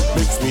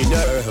 Makes me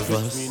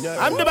nervous.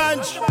 I'm the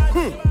bunch.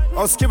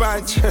 Oski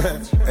bunch.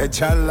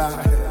 Ejala.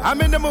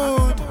 I'm in the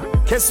mood.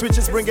 Kiss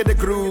switches bringing the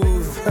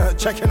groove.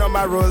 Checking on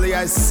my rollie,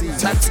 I see.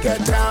 Start to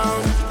get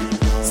down.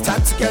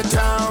 Start to get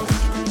down.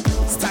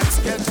 Start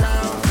to get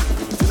down.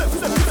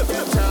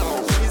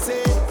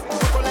 Easy.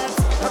 Chocolate.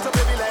 Not a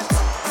baby let.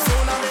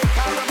 Soon I make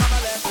all the mama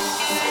let.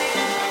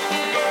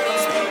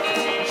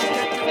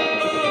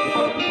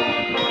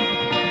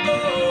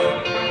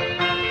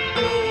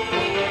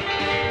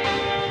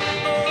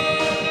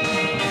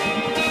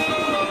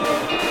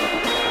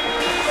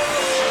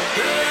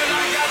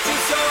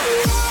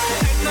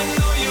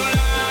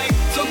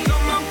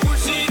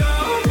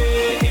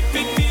 If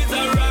it feels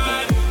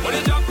alright,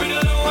 wanna drop it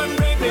low and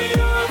break me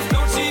off. No,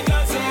 she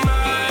doesn't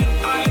mind.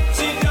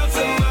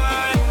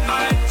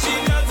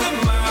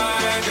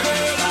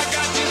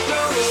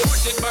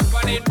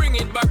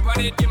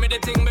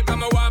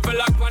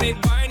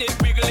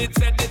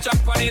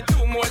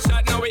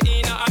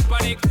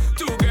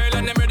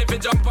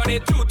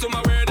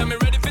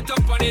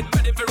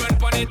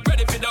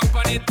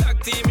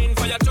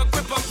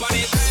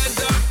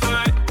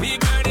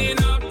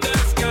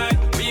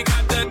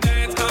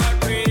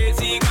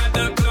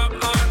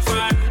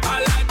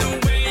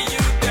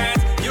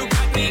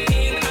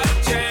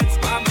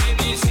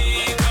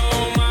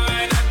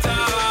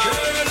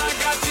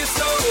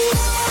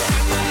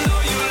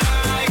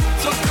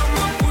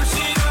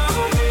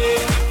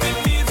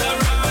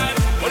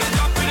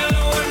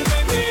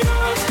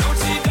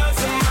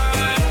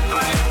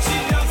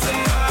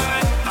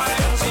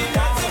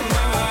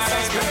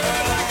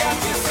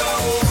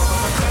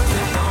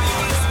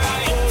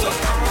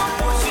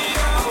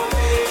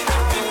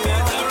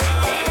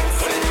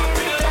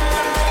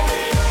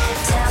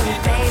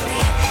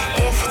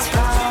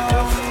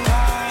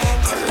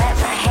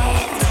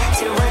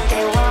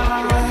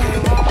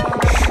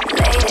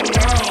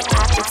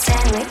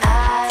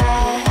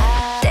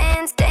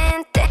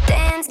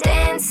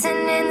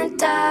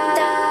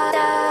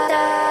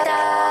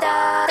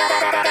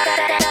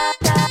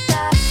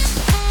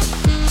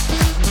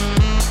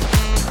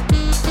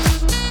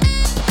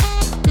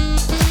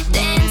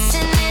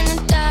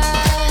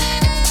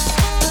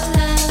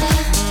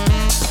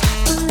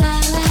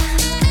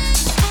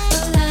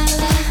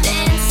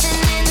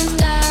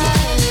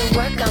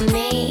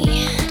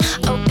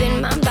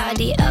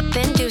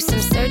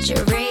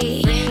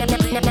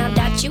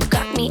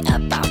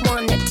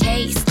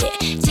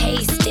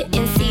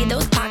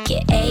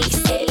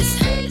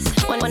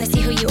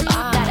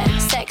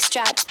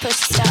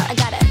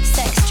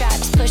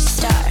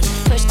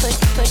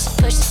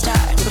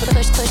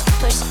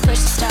 push the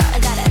start. I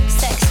got a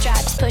sex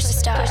drive to push the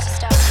start.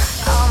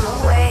 On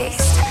my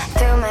waist,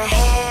 through my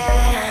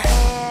hair.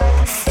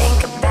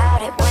 Think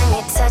about it when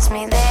you touch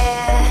me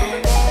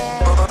there.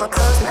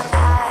 Close my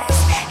eyes,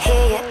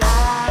 here you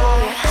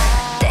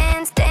are.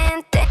 Dance,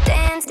 dance,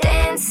 dance,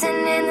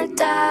 dancing in the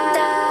dark.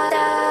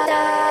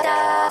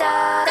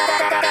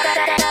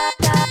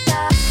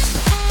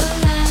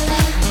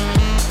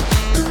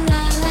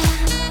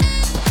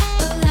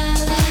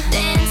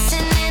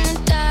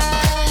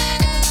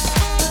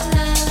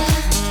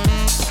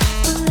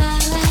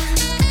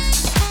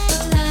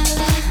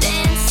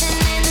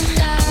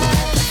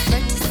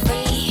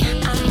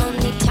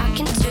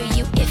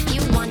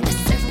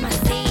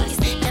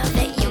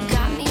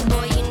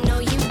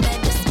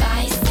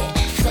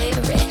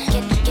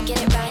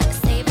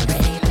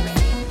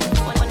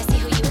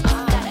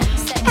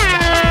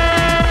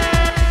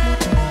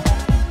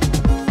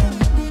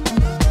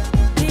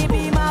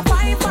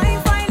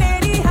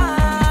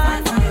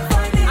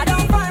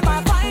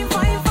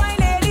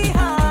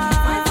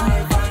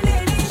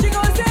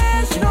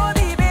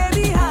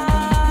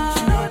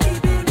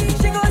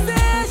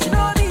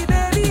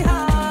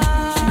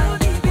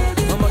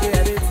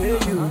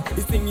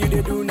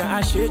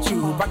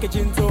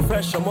 Packaging so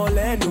fresh, I'm all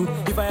new.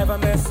 If I ever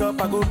mess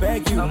up, I go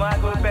beg you.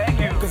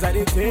 Cause I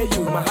did tell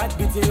you, my heart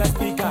beating like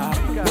speaker.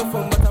 No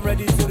phone, but I'm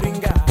ready to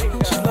ring her.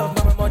 She love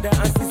my mother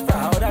and sister.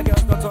 Other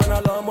girls not on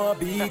a lawn more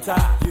beater.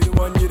 You the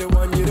one, you the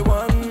one, you the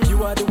one.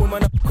 You are the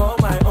woman I call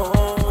my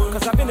own.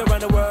 Cause I've been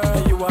around the world,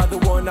 and you are the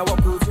one I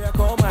want to I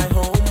call my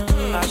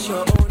home. I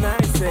sure own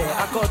I say,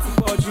 I call to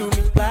call you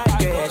me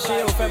like yeah. She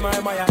open my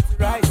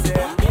right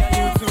there. Me and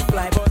you two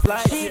fly, but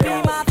like she be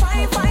my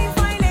fine, fine,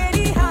 fine.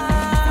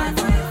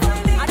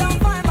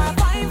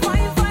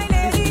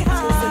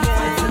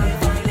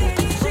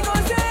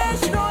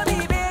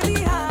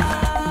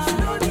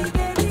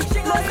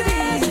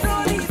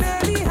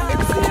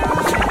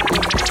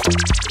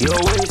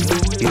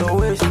 Your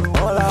wish,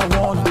 all I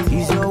want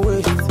is your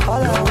wish,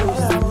 all I wish.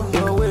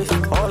 Your wish,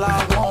 all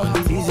I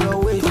want is your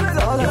wish,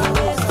 all I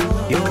wish.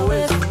 Your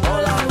wish,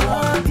 all I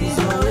want is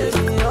your wish,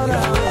 all I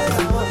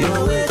wish. Your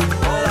wish,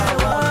 all I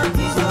want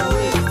is your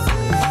wish.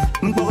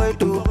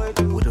 Mporetu,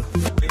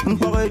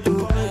 mporetu,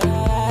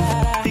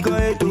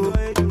 picoetu,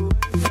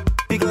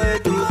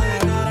 picoetu,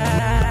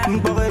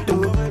 mporetu,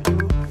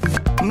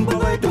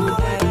 mporetu,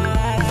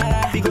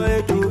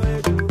 picoetu,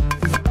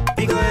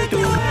 picoetu.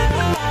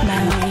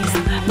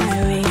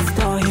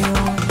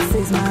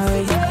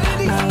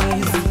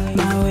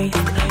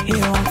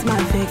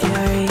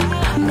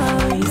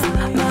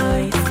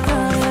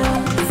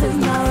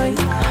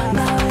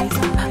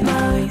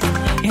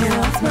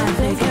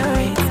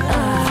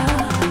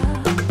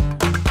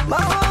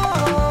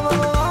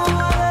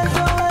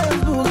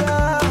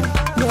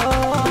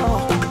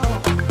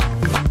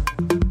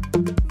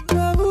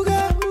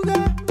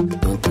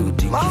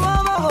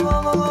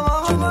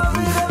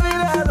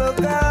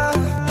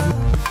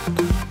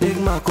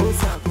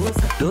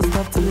 Don't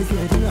stop till you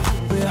get enough.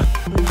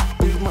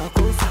 Take my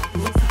cosa.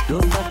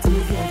 Don't stop till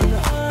you get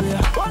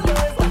enough. One day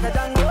it's like a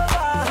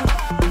dangover.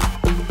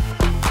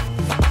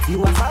 You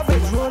are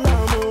savage, roll on.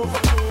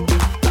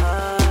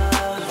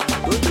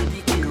 Don't you be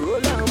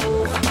roll on.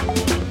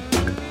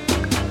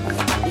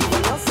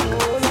 Even us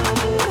roll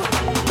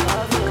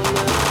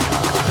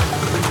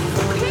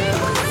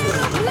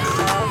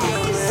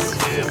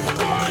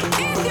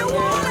If you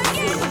wanna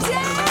get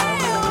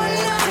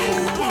down,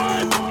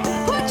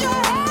 put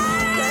your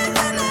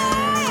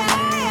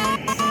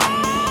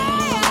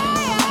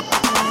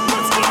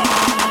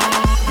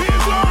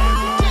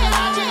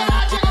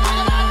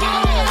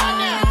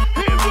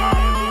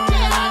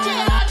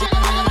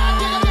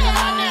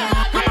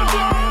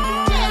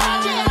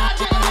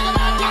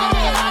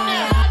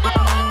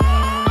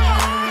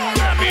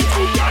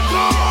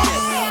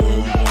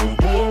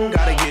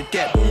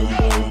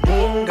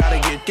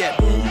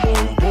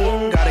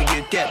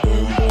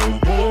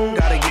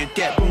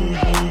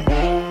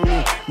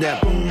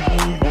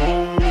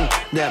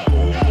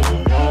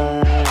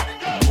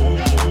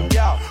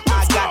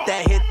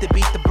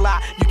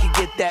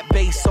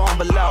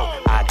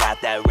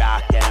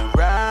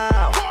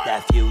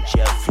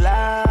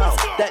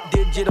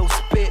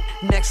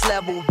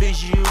level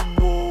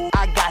visual.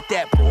 I got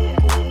that boom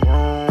boom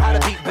boom. How the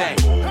beat bang.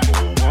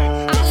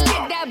 I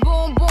spit that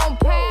boom boom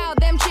pow.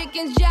 Them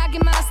chickens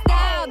jogging my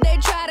style. They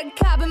try to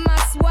copy my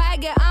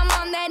swagger. I'm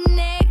on that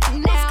neck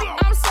now.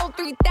 I'm sold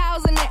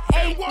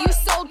 3008. You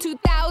sold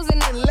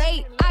 2000 and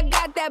late. I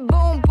got that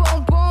boom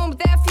boom boom.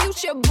 That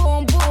future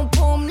boom boom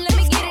boom. Let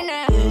me get it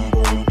now. Boom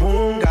boom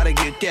boom. Gotta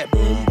get that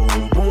boom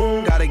boom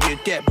boom. Gotta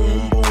get that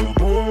boom boom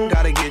boom.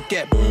 Gotta get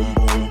that boom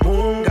boom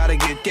boom. Gotta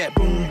get that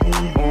boom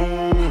boom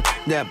boom.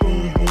 That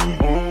boom boom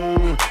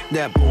boom.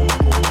 That boom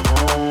boom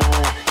boom.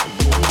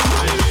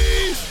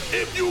 Ladies,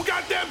 if you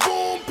got that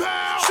boom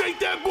pow, shake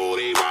that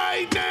booty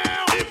right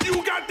now. If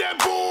you got that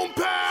boom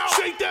pow,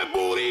 shake that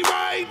booty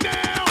right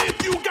now.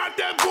 If you got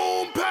that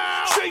boom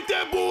pow, shake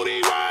that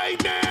booty right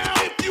now.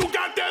 If you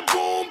got that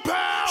boom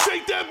pow,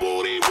 shake that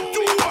booty.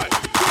 Do what?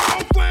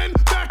 Girlfriend,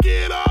 back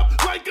it up.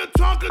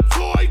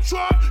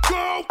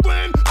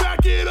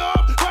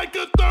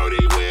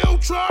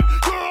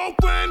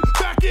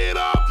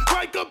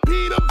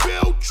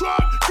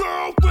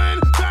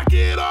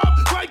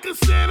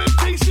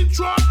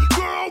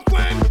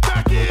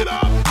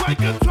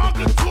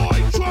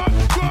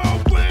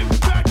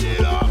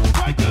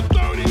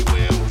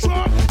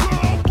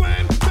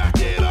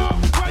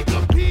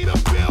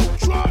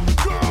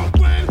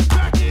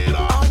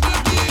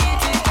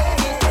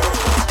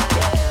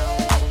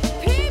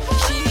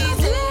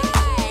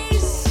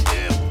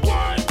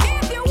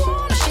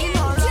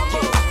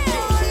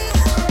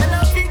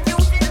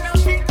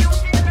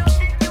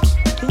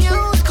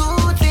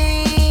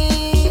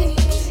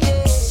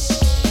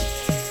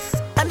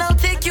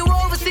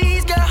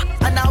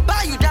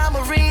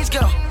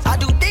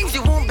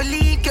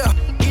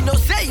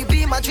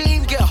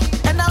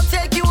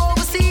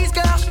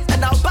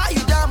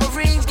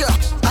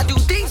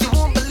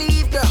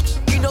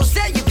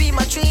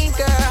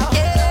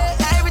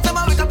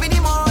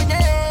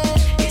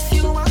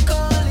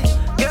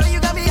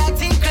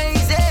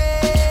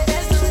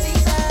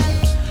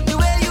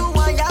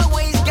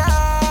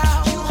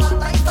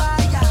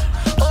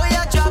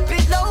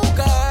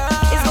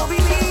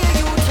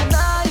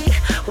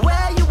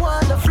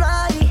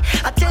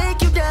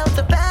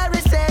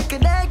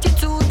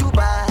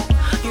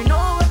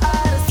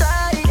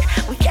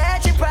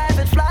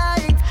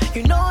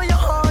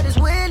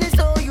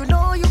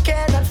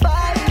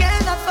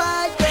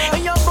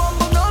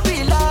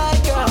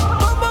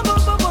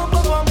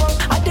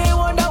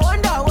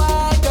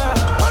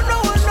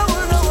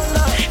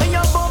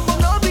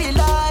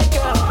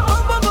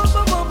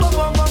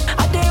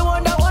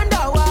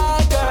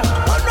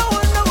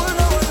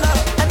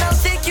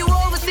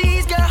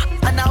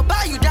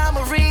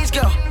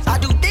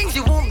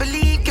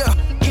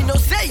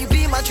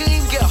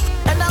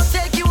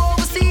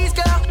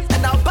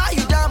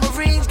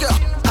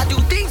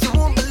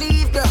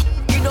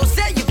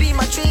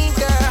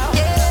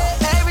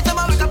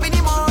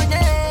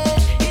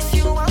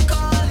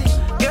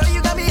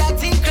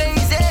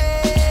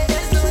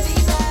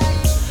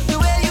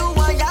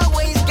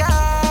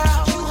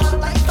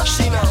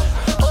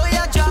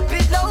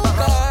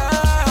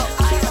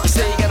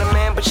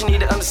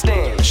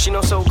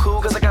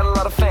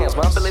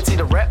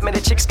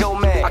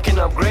 can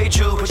upgrade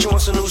you, but she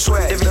wants a new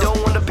swag. If you don't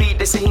want the beat,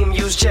 they say him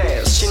use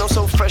jazz. She know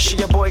so fresh,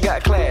 your boy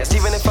got class.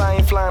 Even if I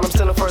ain't flying, I'm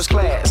still in first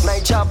class.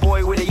 Night job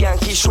boy with a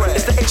Yankee swag.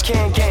 It's the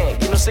H-Can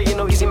gang. You know, say you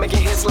know easy,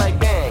 making hits like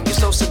bang. You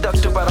so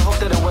seductive, but I hope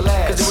that it will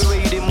last. Cause the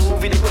way you did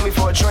move, they put me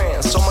for a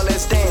trance. So I'ma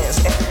let's dance.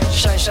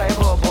 Shine, shine,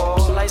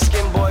 bubble. Light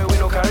skin boy, we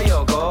no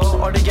karaoke.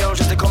 All the girls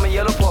just they call me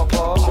yellow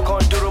pawpaw. I'm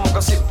gonna do them, I'm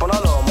gonna sip on a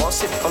lomo,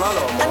 sip on a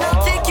lomo. And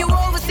I'll take you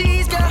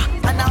overseas, girl.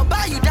 And I'll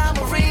buy you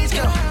diamond rings,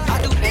 girl.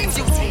 I do things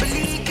you won't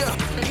believe, girl.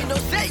 You know,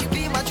 say you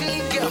be my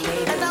dream, girl.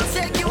 And I'll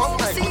take you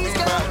overseas,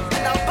 girl.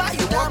 And I'll buy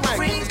you diamond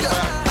rings, girl.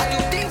 I do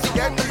things you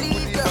won't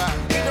believe, girl.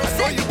 You know,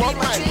 say you be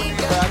my dream,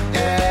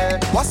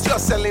 girl. What's your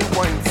selling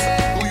point?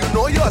 Do you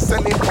know your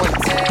selling point?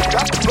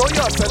 Just to know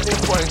your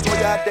selling point. So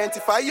you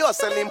identify your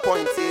selling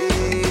point.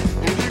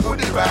 In the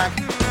goodie bag,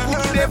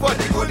 cookie day for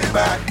the goodie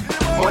bag,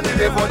 money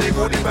day for the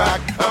goodie bag,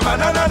 and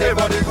banana day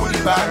for the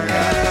goodie bag.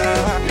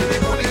 In the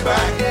goodie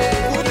bag,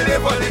 cookie day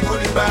for the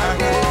goodie bag,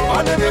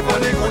 money day for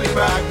the goodie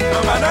bag,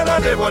 and banana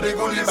day for the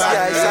goodie bag.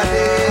 Yeah, it's a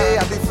day,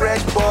 I be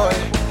fresh boy.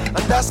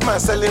 And that's my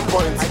selling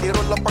point. I dey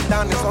roll up and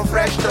down in some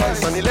fresh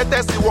toys. And the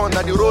latest one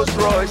that the Rolls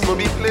Royce. No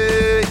be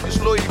play, if you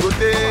slow you go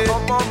take.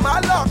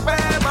 My luck,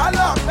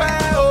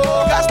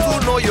 oh. You guys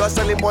to know your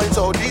selling points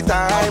all the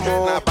time,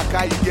 oh. Now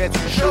baka you get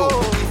to show.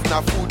 If na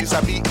food, it's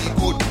a bit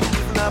good.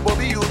 If na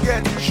Bobby, you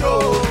get to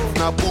show. If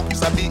na book,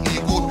 it's a bit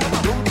good.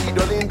 Don't be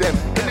dulling them.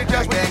 Any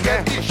just when you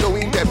get keep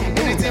showing them.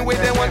 Anything where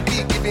they want,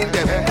 keep giving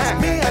them.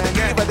 Me, I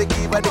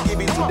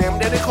give it to them.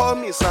 Then they call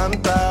me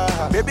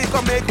Santa. Baby,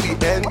 come make me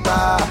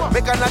enter.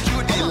 Make a not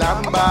you the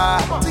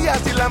lamba. See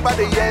as the lamba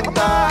they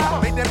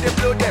enter. Make them they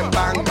blow them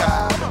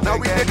banga. Now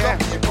we take up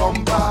the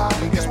bomba.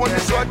 This one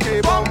is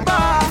okay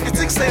bomba. You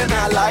think saying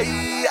I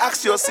lie?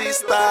 Ask your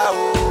sister.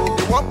 Oh,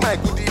 they want my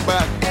goodie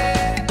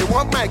bag. They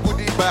want my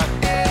goodie bag.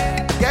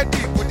 Get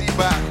the goodie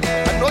bag.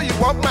 I know you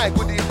want my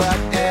goodie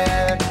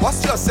bag.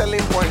 What's your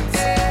selling point?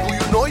 Do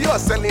you know your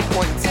selling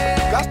point?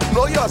 Got to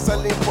know your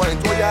selling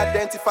point. So you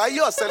identify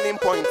your selling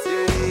point.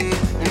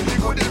 In the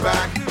goodie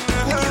bag,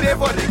 cookie day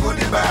for the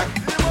goodie bag,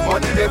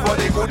 money day for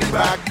the goodie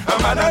bag,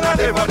 and banana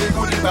day for the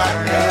goodie bag.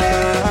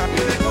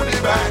 In the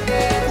goodie bag,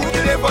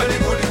 cookie day for the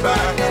goodie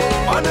bag,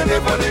 money day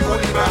for the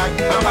goodie bag,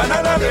 and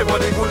banana day for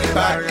the goodie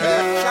bag.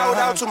 Shout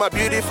out to my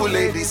beautiful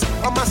ladies,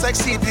 all my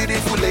sexy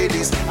beautiful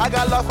ladies. I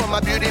got love for my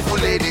beautiful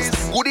ladies.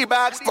 Goodie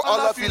bags for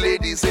all of you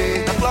ladies.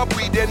 The club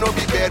we there no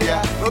be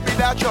barrier, no be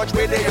that church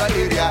where they your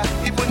area.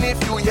 Even if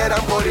you hear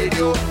them for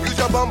radio, use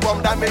your bum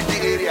bum that make the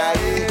area.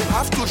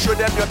 Have to show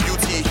them your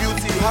beauty.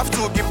 You have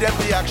to give them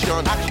the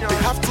action.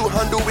 They have to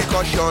handle with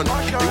caution.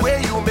 The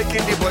way you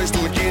making the boys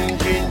to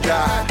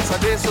ginger. So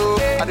they so,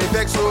 and they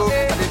vex so,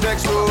 and they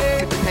vex so.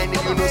 Any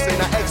you know say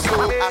na exo.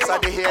 As I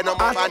they hear no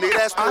more and the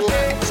rest go.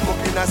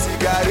 Smoking a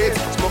cigarette,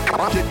 smoking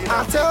a chicken.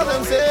 I tell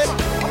them say,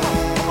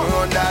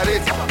 under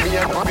it. Me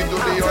and Bobby do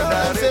the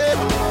under it.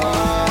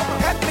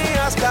 Let me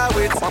ask her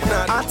with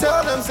I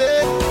tell them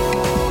say,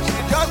 she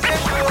just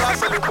make sure I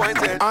selling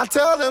pointed. I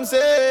tell them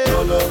say,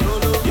 YOLO,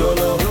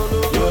 YOLO,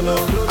 YOLO.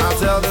 I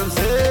tell them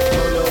say,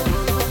 YOLO,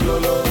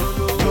 YOLO,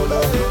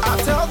 YOLO. I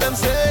tell them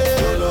say,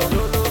 YOLO,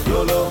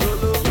 YOLO,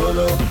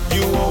 YOLO.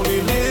 You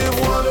only live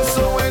once,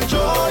 so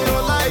enjoy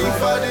your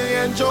life. I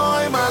did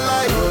enjoy my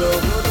life. YOLO,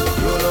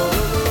 YOLO,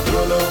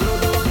 YOLO,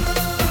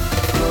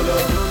 YOLO,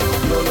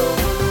 YOLO,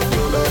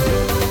 YOLO,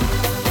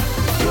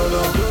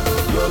 YOLO,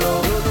 YOLO,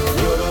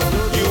 YOLO.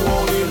 You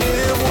only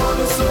live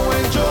once, so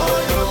enjoy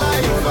your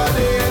life. I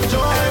did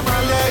enjoy my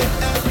life.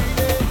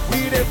 We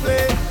dey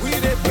play, we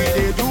dey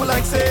do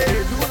like say.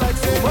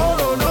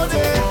 Tomorrow no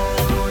day.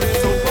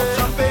 So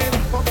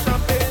pop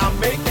champagne, and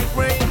make it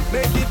rain.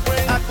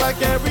 Act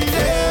like every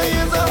day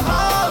is a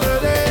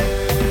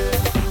holiday.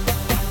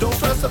 Don't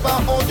stress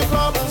about all your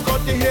problems.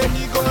 God can hear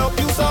me, gonna help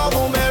you solve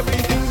them.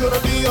 Everything's gonna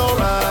be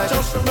alright.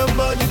 Just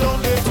remember you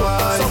don't live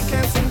twice. Some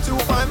can't seem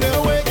to find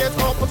their way. Get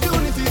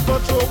opportunities,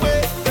 but your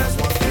way. That's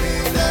one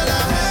thing that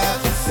I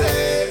have to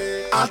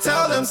say. I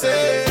tell them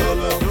say,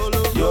 YOLO,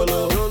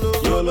 YOLO,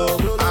 YOLO.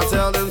 I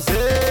tell them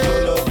say,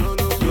 YOLO,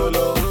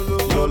 YOLO,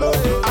 YOLO.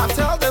 I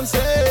tell them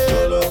say,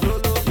 YOLO,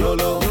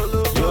 YOLO,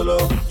 YOLO.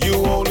 You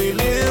only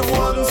live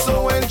once,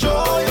 so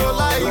enjoy your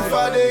life.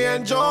 I dey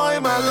enjoy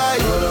my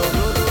life. YOLO,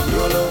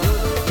 YOLO,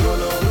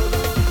 YOLO,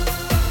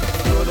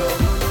 YOLO,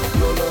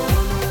 YOLO,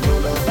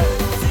 YOLO.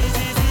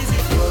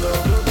 YOLO,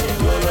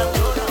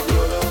 YOLO,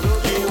 YOLO.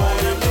 You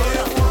only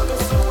live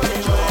once, so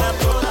enjoy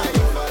your life.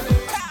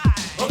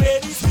 Oh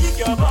baby, speak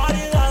your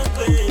body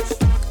language.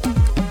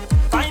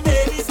 Fine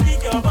baby,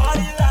 speak your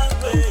body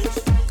language.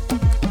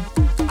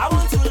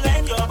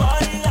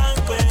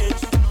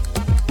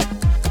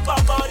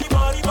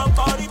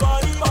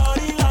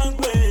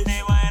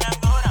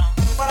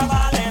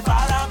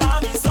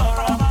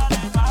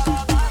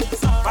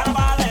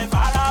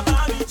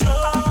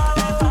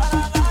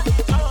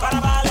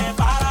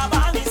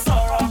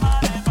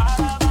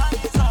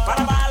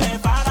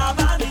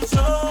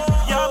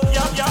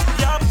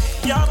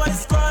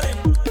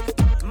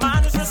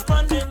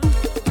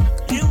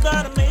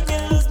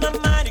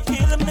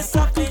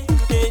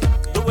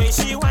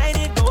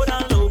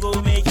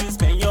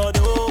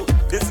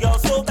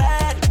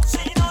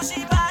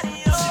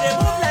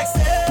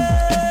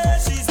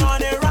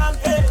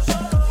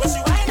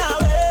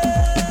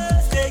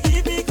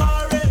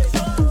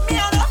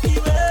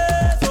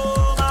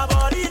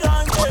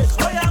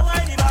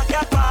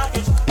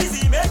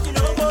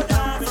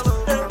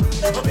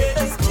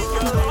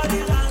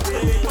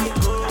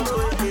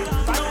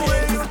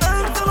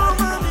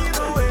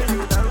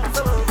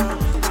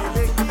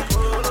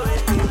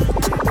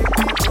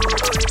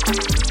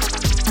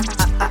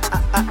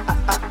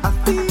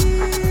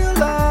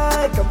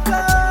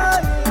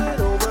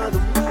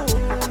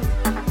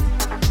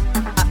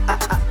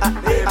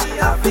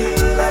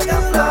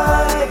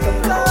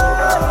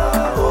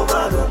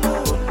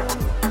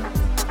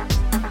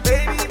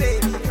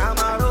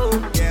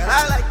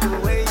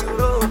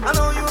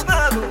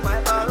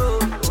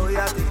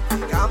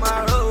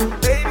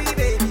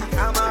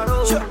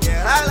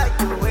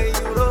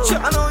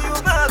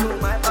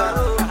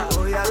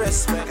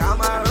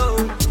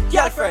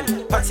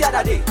 the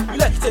other day. You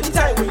like it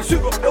anytime when you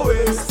swing up your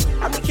waist.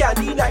 And me can't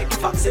deny the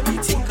fact that me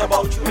think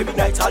about you every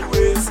night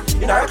always.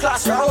 In our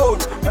class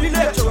round, I'm the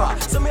lecturer,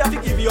 so me have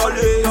to give you all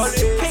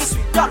this. Case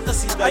we Dr.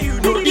 C, now you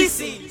know this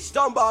is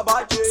John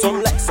Baba J.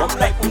 Some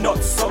like me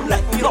nuts, some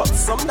like me nuts,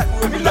 some like me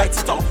when we light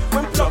it up.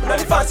 When plug now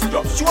the fancy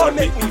drops, she wanna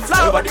make me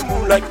fly over the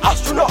moon like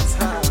astronauts.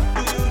 Do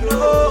you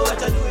know what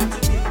you're doing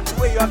to me? The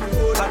way you have to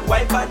hold and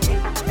wipe at me,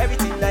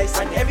 everything nice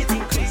and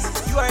everything clean.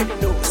 You already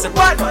know it's a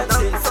bad man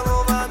thing.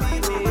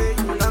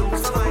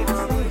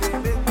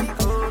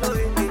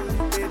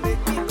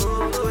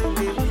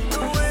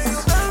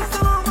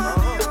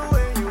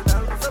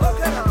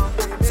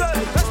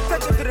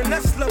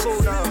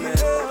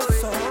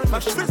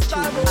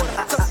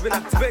 Just been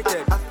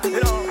activated, you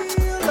know.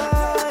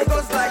 It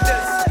goes like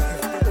this,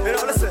 you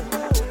know. Listen.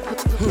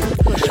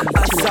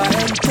 As I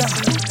enter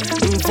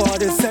for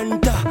the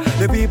center,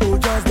 the people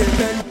just they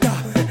mentor,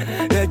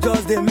 they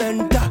just they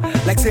mentor.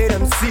 Like say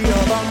them see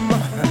Obama,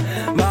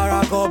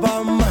 Barack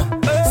Obama.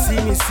 See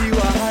me see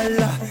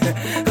Wahala,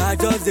 I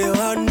just they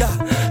wonder.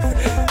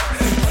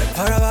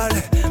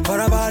 Parabale,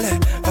 parabale,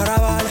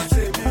 parabale,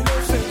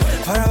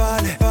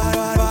 parabale,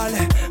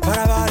 parabale,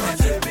 parabale.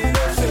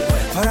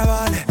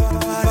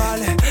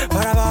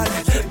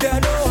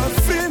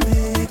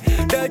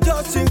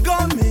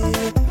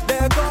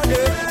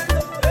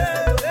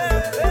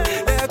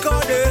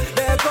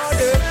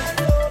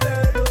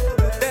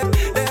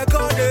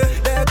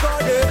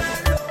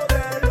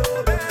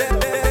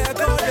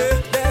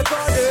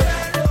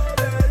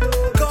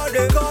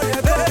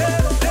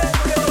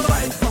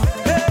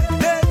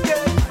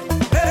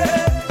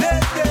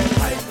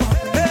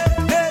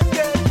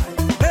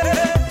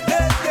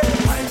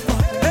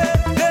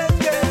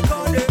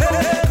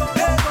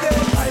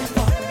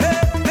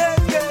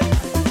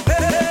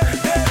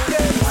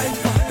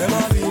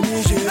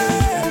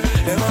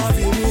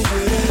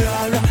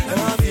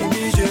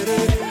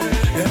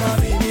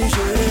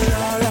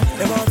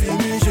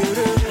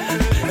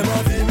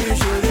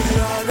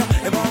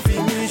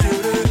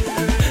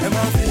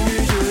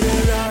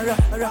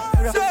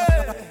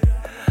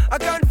 I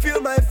can't feel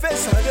my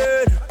face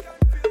again.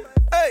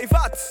 Hey,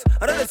 Fats,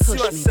 I don't see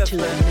myself,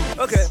 man.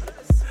 Okay.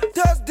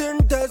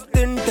 Testing,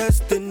 testing,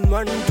 testing.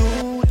 1,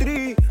 2,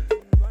 3.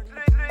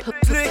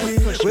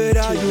 Where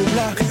are you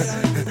black?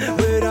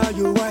 Where are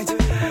you white?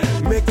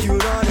 Make you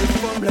run and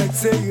form like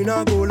say you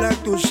not go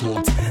like to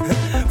shoot.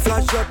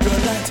 Flash up your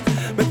light,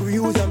 make we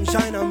use them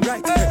shine and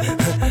bright.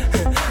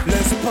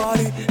 Let's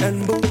party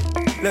and boom.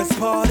 Let's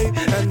party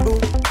and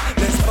boom.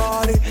 Let's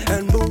party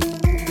and boom.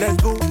 Let's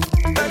boom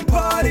and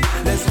party.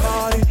 Let's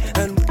party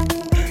and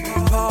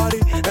party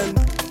and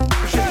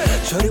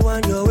shorty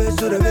wind your waist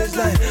to the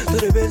baseline, to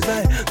the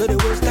baseline, to the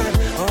waistline.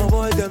 All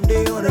boys them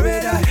day on the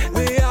red eye.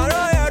 We are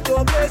all here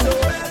to play so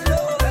well.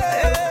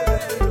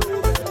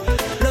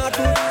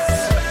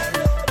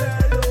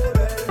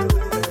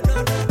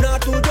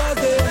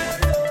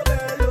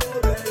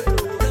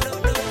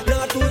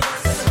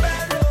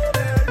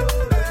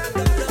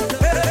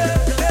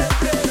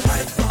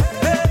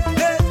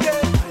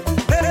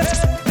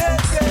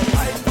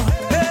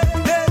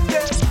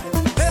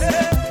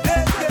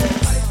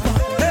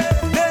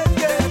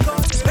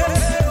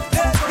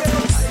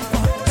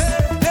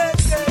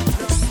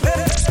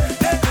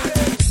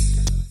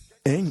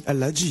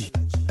 Allergy,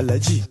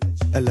 allergy,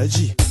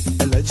 allergy,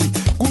 allergy.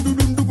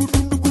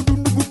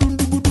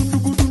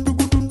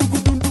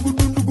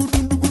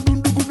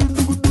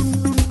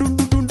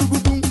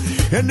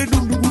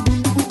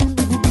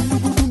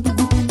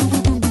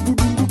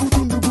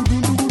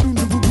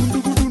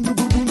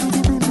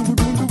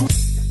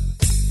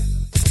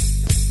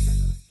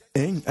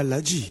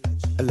 Allergy,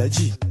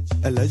 allergy,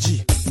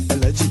 allergy,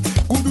 allergy.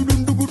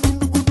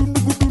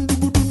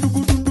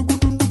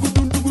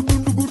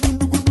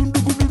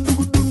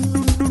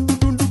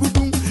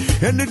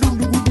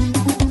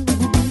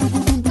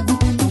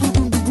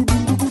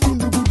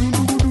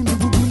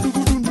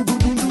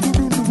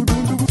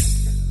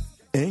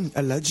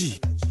 Allergy,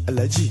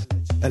 allergy,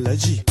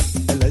 allergy,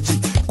 allergy.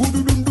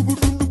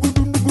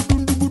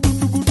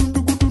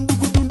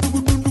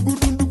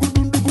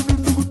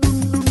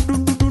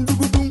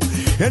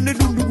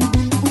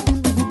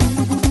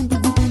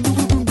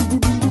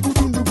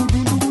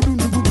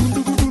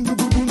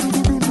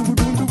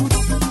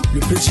 Le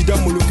président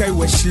Molokai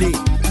Wesley,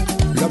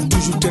 l'homme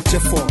toujours très très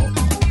fort.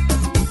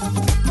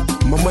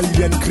 Maman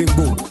Liliane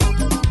Krimbo.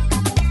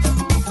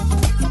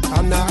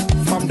 Anna,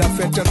 femme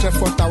d'affaires très très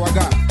forte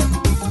Tawaga.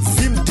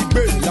 Zim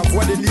Tibé, la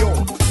voix des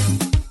lions.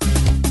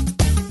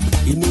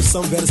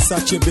 Innocent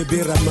Versace,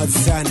 bébé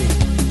Ramazani.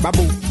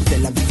 Babou, de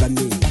la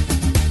famille.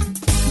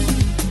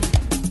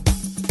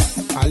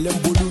 Alain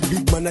Boulou,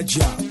 big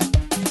manager.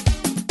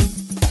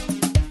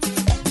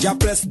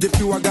 Diapresse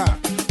depuis Ouaga.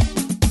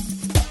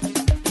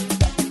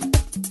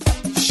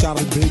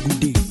 Charles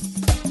Bégoudi.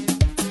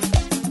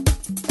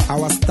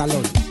 Awas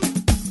Talon.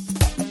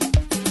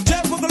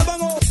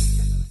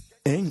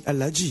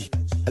 Allergy,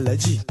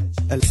 allergy,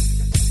 allergy,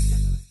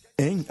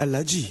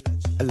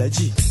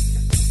 allergy,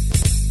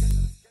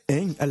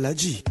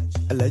 allergy,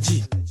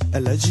 allergy,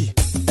 Allergy.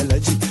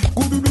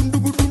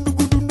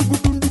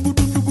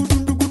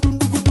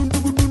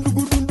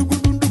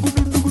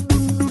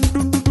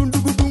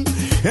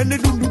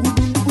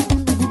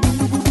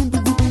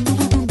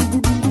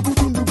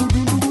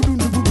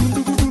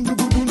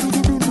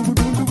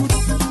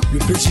 Le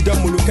président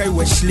Molokai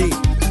Wesley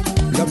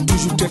l'a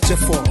toujours très très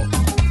fort.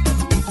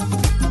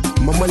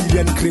 Maman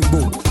Liliane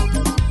Crébo,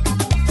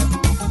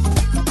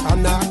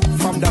 Anna,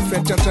 femme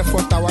d'affaires très très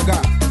forte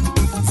Tawaga,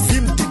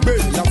 Zim Dibé,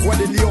 la voix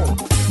des lions,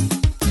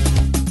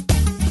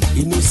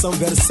 Innocent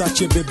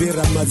Versace, bébé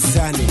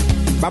Ramazani,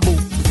 Babou,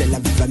 c'est la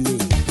famille.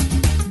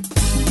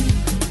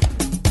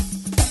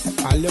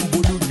 Alain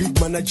Boulou, big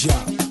manager,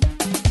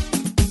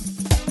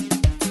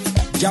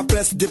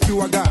 Diapresse depuis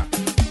Ouaga,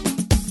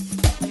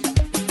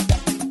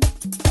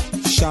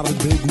 Charles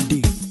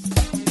Bégoudi,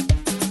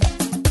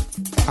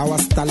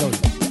 Awas Talon.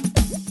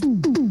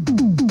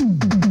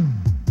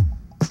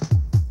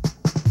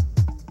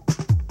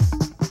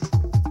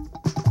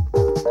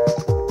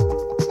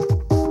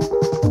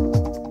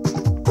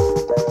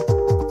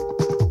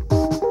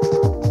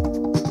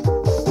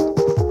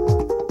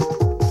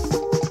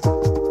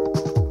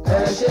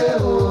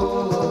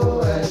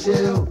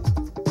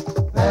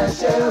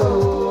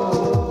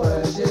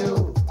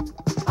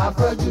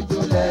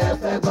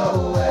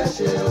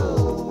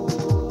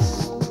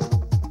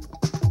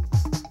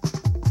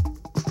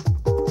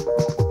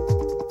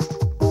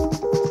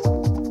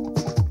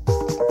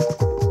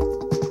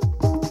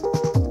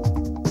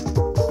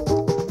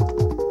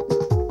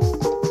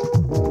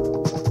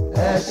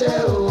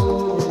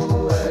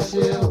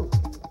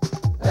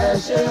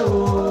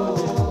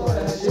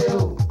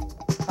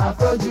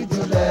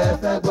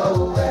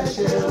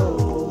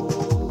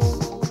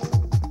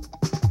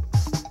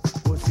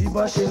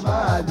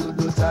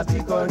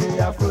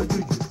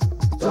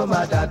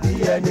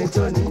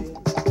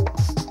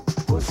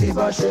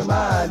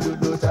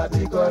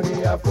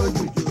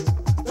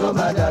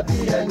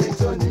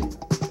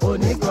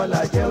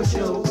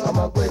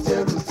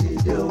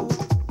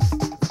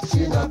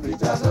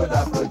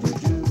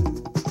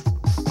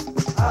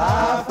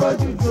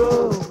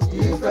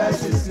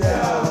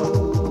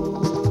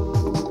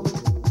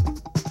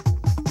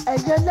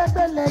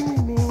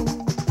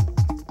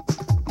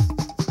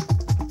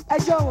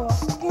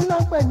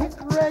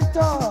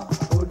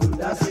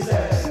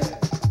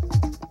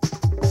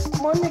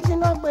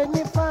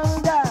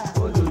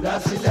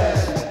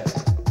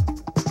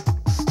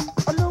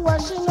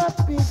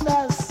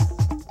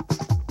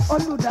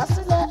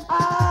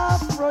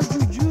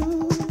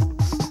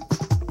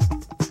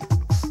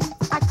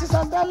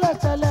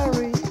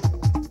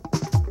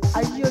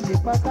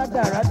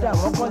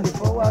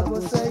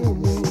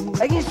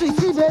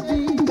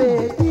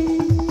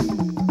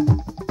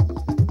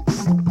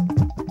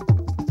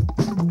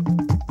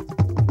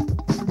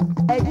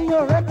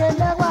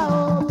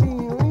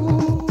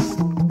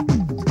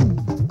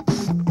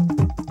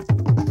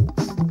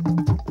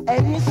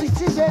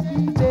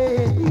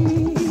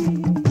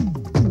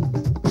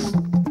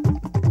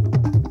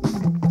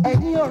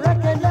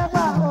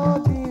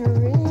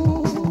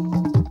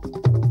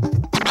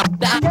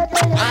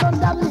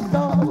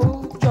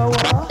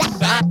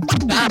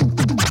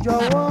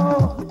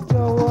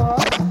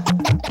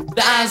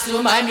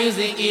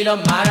 It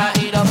don't matter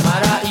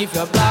if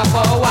you're black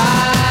or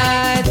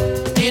white.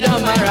 It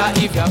don't matter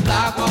if you're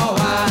black or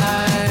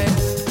white.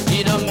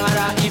 It don't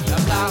matter if you're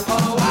black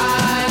or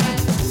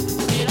white.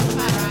 It don't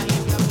matter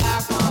if you're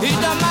black or white. It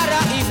don't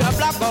matter if you're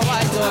black or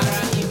white.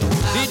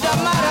 It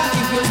don't matter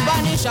if you're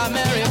Spanish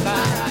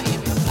American.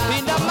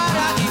 It don't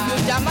matter if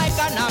you're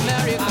Jamaican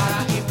American.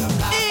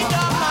 It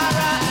don't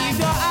matter if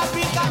you're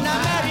African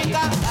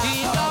American.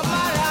 It don't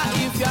matter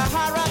if you're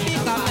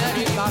Arabic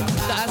American.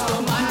 That's the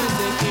man who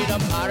say it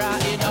don't matter.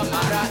 It don't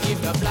matter if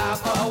you're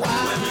black or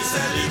white. When we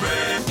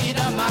celebrate, it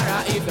don't matter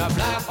if you're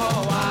black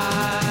or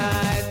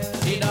white.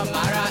 It don't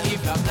matter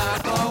if you're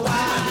black or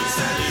white. When we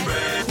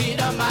celebrate, it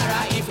don't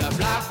matter if you're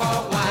black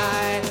or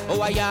white.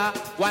 Oh yeah,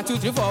 1, 2,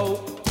 3, 4.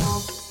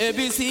 A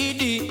B C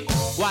D.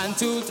 1,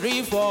 2,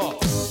 3, 4.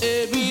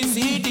 A B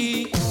C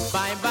D.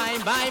 Bye bye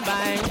bye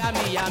bye.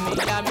 Yummy yummy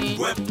yummy.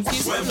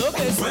 Si su lo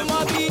que su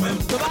mobi,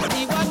 to ba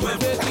di wa tu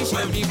fe ki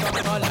she bi ko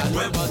la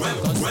lo bo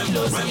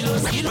silo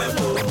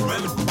lo.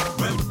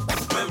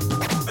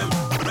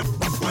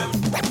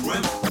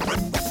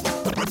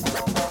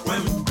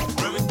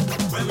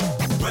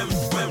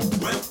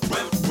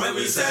 When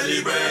we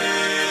celebrate,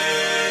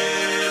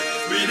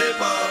 we dey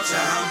pop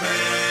champagne,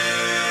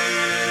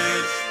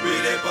 we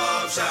dey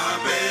pop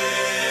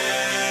champagne,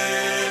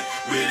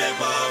 we dey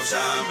pop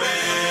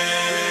champagne.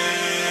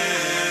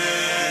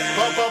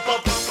 Pop pop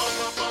pop.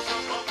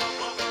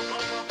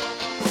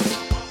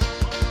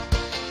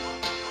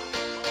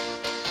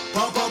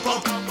 Pop pop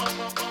pop.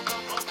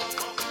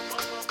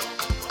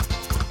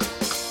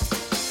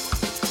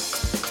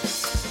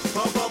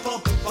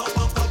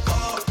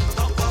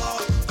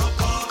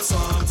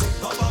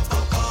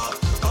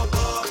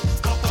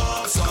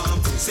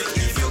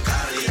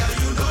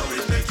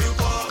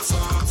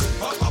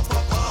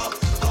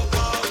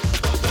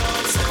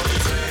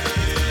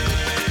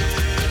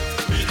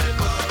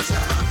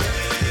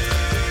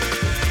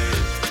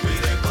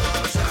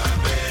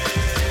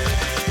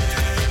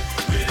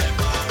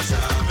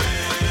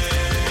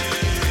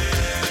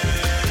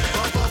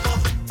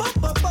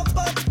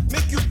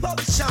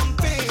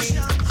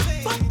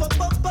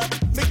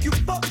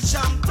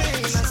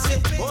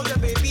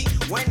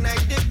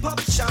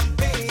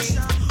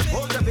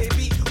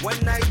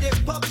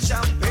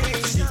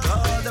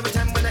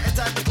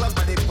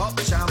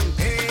 pop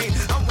champagne.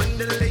 And when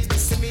the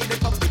ladies see me, they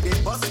pop it,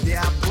 they bust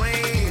their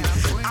brain.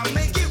 I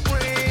make it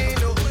rain,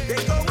 oh,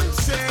 they go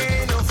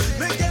insane, oh.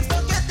 Make them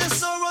forget their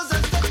sorrows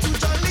and step to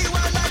jolly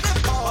while I dey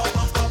pop,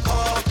 pop, pop,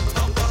 pop,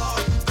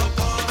 pop, pop,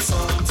 pop,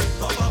 something,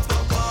 pop, pop,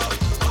 pop,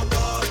 pop,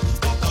 pop,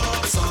 pop,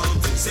 pop,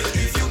 something. Say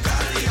if you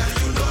got it and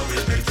you know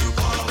it, make you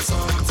pop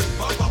something,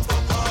 pop, pop,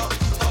 pop, pop,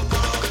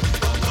 pop,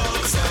 pop,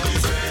 pop,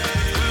 celebrate.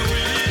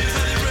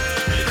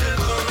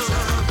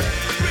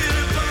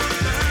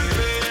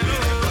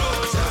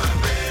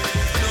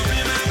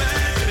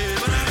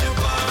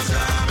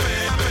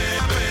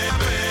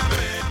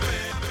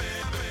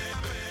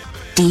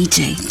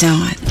 DJ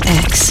Don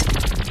X.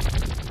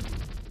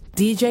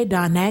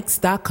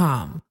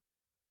 DJDonX.com.